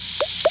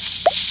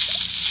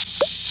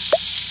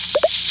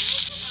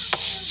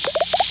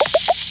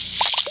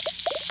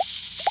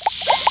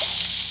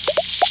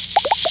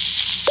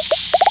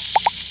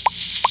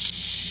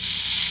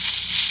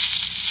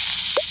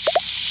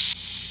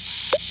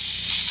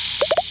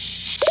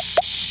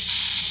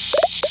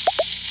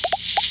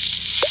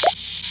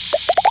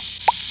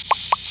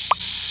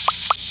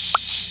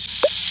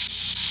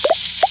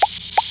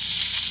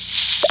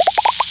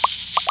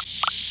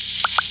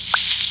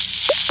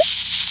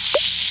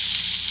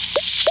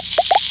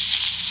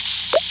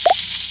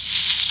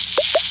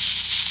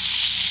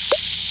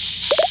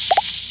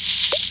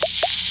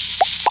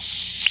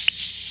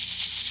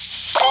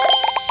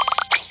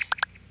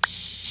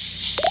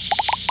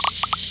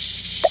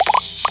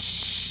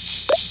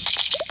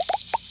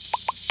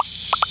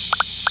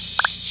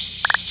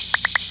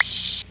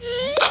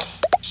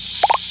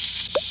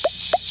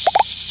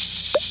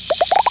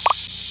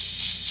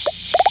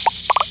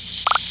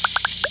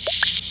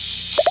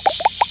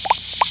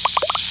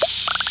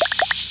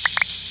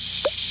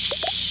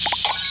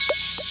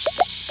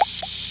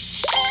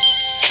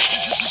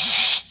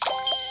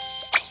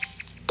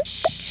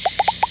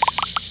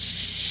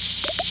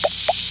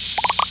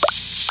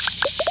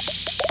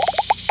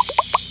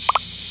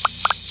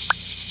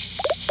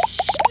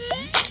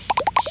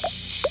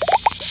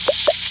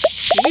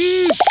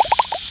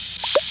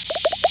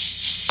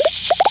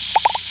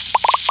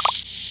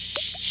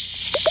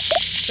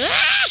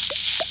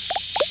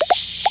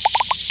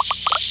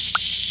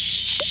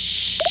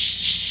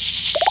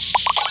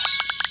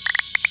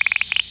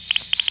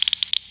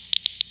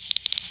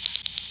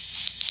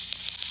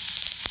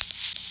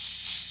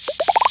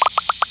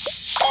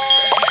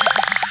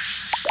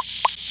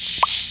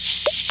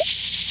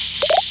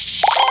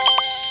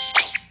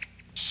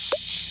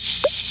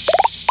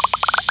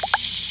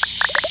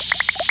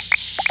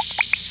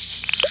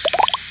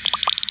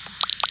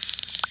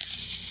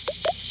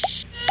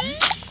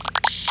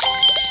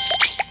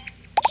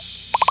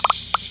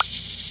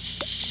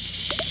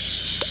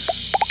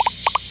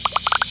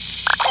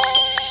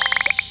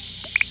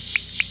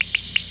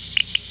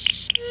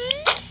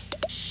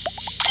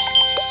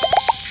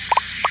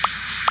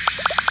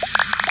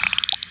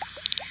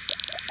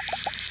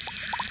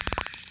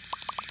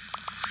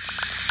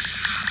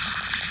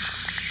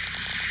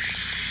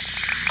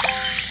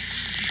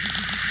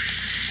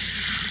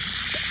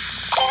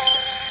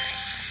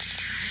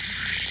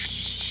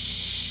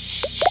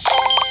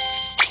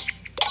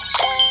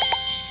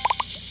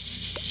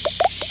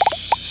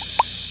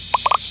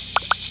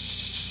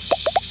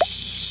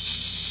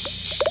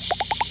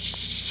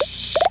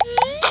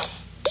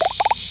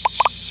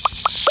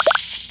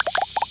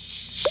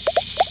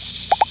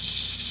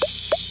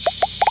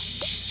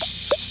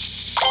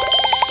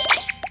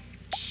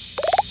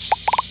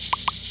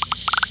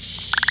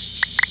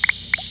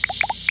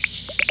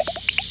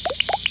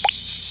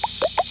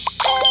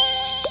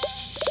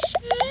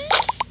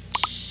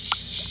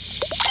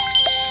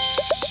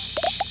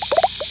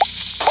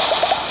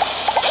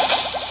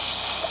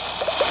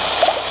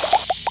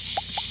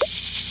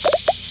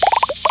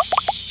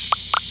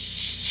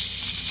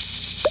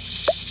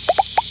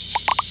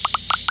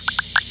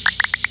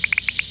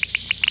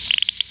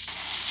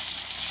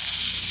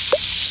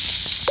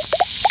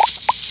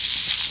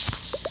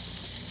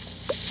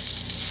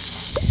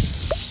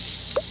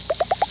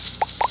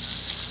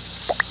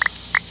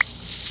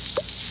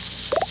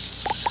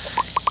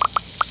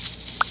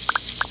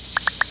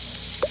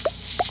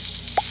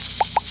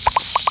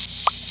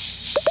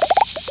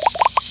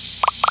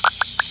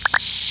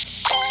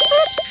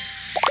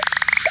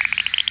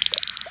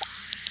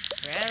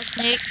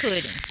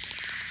 pudding.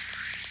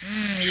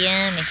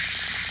 Yummy.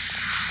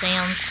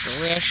 Sounds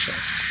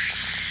delicious.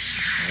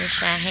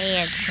 Wish I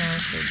had some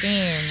for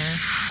dinner.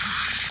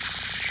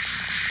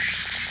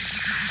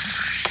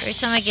 Every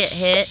time I get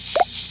hit,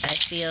 I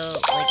feel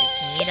like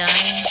it's me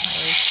dying. It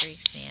always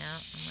freaks me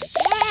out. I'm like,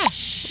 ah,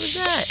 what was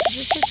that? I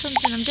just hit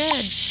something, I'm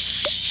dead.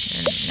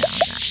 And no, I'm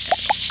not dead.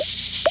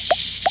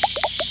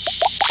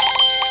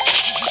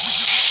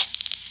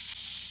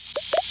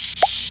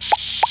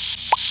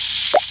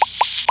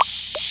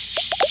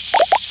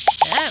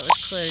 That was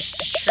close,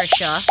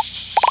 Patricia.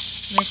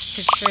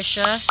 Miss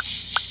Patricia.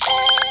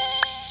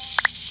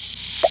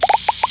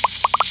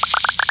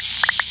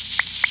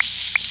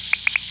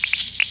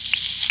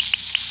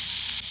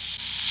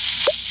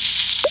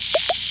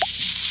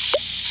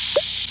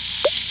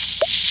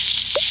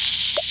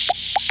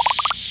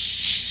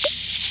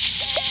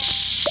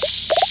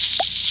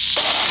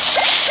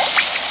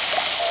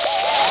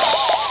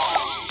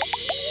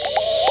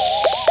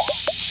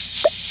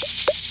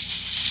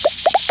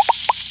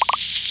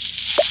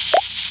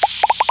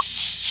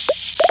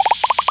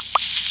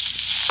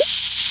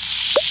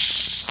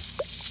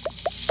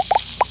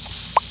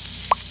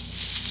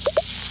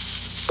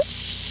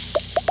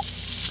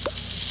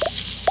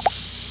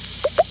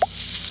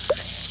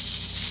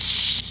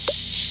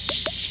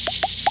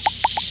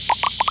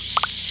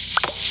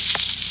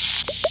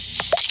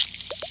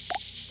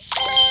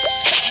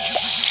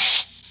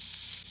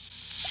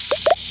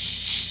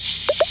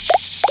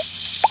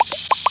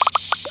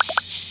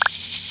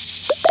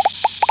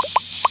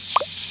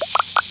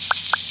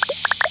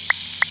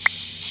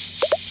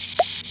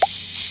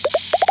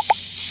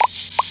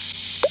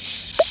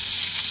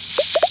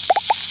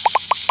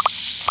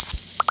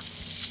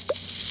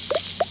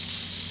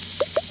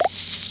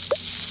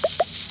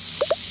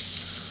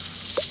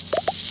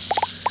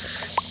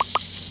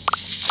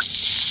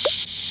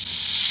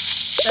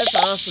 That's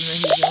awesome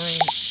that he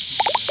joined.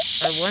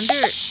 I wonder,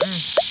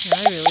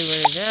 I really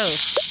want to know.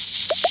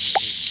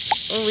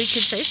 Well, we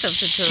could say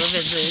something to him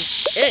in the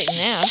thing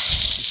now.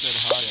 He said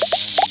hi and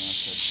then I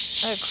said,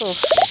 Oh, cool.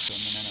 welcome,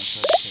 and then I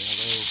tried to say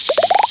hello and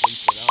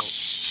bleep it out.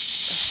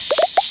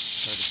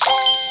 Tried to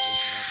fix it and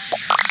bleep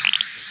it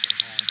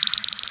out.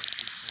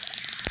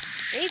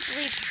 They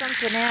bleeped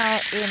something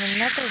out in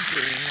another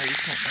game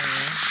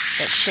recently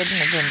that shouldn't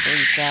have been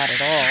bleeped out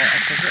at all.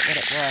 I forget what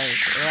it was.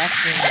 It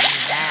actually made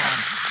me mad.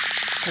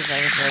 Because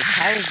I was like,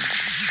 how is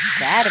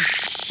that a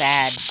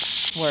bad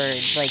word?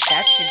 Like,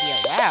 that should be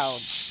allowed.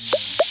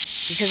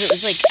 Because it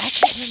was like, I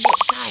can't remember.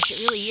 Gosh, it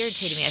really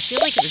irritated me. I feel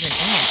like it was an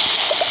ant.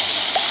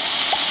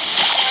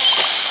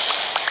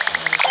 And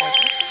I was like,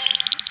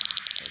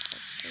 that's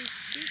so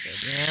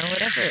stupid. You know,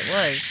 whatever it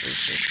was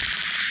just...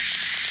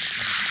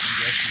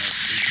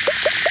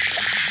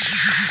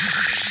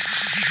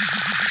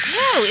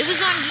 No, it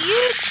was on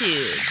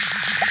YouTube.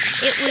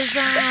 It was,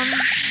 God,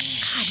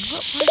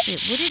 what was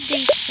it? What did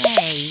they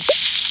say?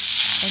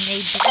 And they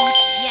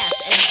bleeped, yes,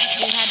 and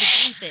they had to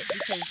bleep it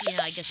because, you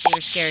know, I guess they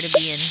were scared of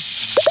being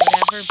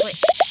whatever, but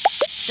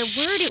the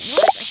word it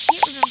was, I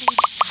can't remember.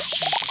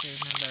 Gosh, I wish I could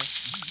remember.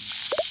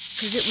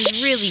 Because it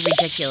was really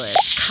ridiculous.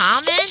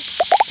 Comment?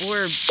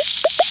 Or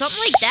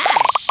something like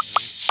that.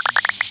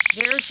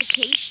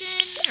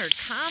 Verification or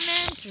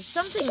comment or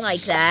something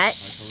like that.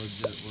 Like a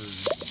legit word.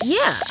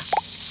 Yeah.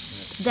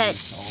 That,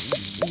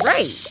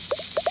 right.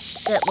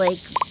 That, like,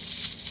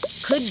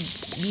 could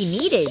be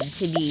needed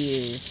to be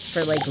used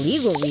for, like,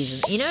 legal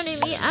reasons. You know what I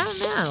mean? I don't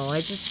know.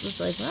 I just was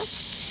like, what?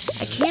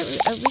 I can't,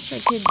 I wish I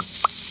could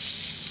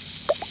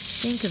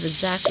think of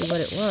exactly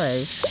what it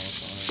was.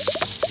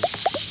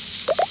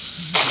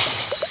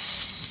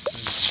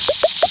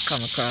 I'll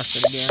come across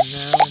it again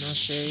now and I'll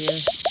show you.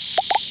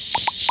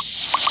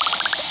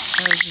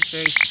 I was just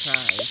very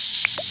surprised.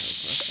 Like,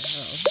 what the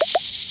hell?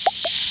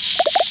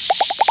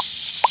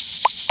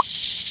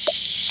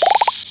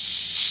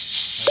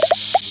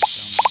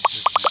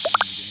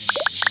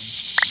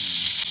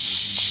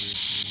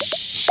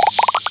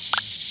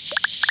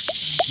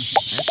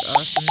 That's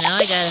awesome. Now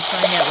I gotta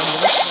find out what he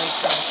looks like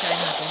so I'll try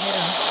not to hit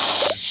him.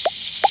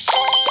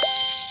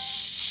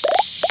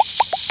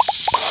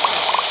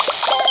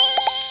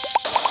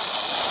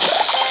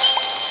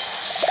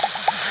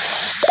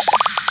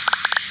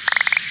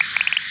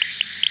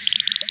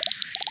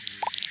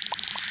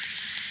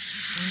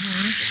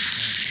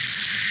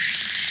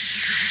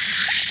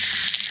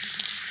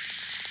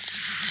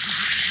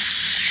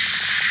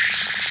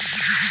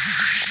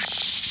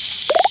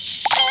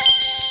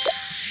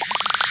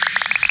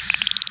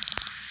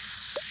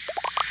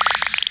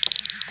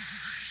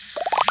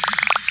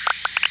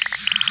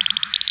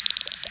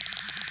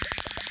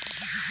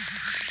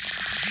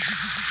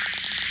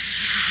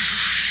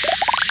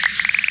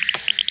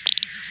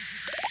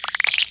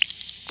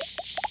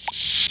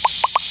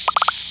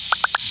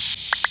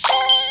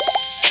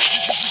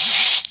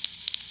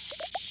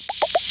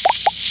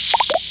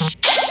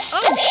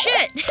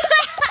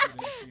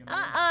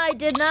 I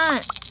did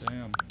not.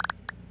 Damn.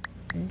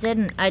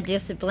 Didn't. I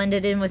just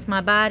blended in with my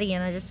body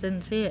and I just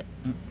didn't see it.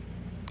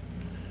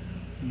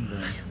 Damn.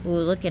 Yeah. Ooh,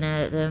 looking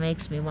at it though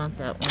makes me want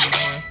that one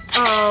more.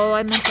 Oh,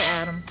 I meant to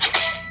add them.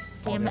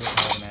 Damn it.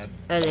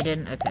 Oh, they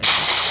didn't? Okay.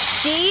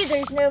 See?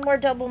 There's no more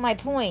double my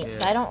points.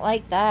 Yeah. I don't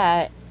like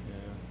that.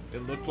 Yeah.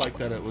 It looked like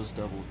that it was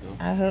doubled though.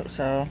 I hope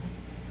so.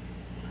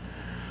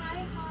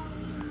 Hi,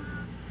 Holly.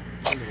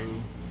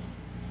 Hello.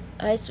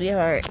 Hi,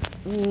 sweetheart.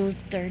 Ooh,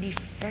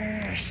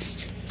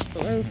 31st.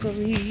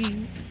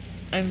 Locally.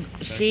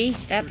 See?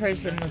 That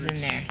person was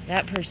in there.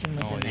 That person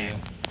was in there.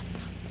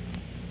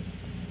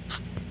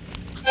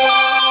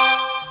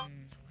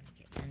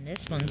 And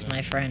this one's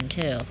my friend,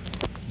 too.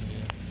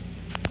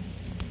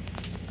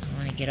 I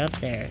want to get up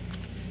there.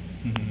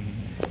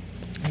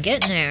 I'm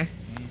getting there.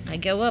 I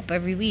go up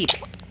every week.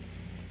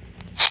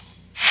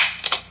 First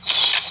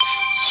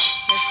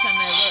time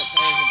I looked, I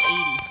was at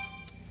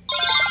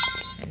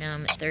 80. And now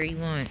I'm at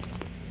 31.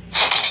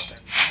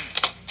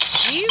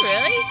 Do you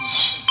really?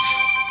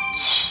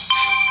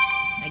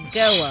 I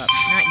go up,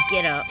 not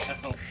get up.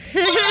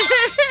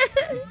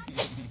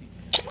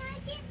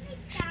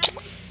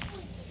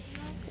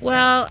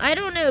 Well, I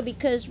don't know,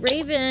 because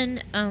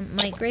Raven,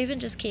 Mike Raven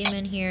just came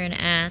in here and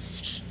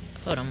asked,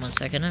 hold on one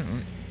second, I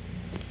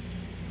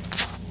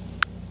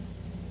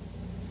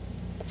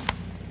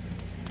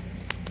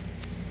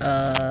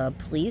don't,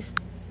 please?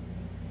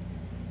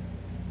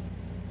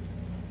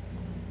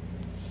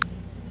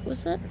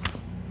 What's that?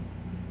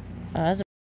 That's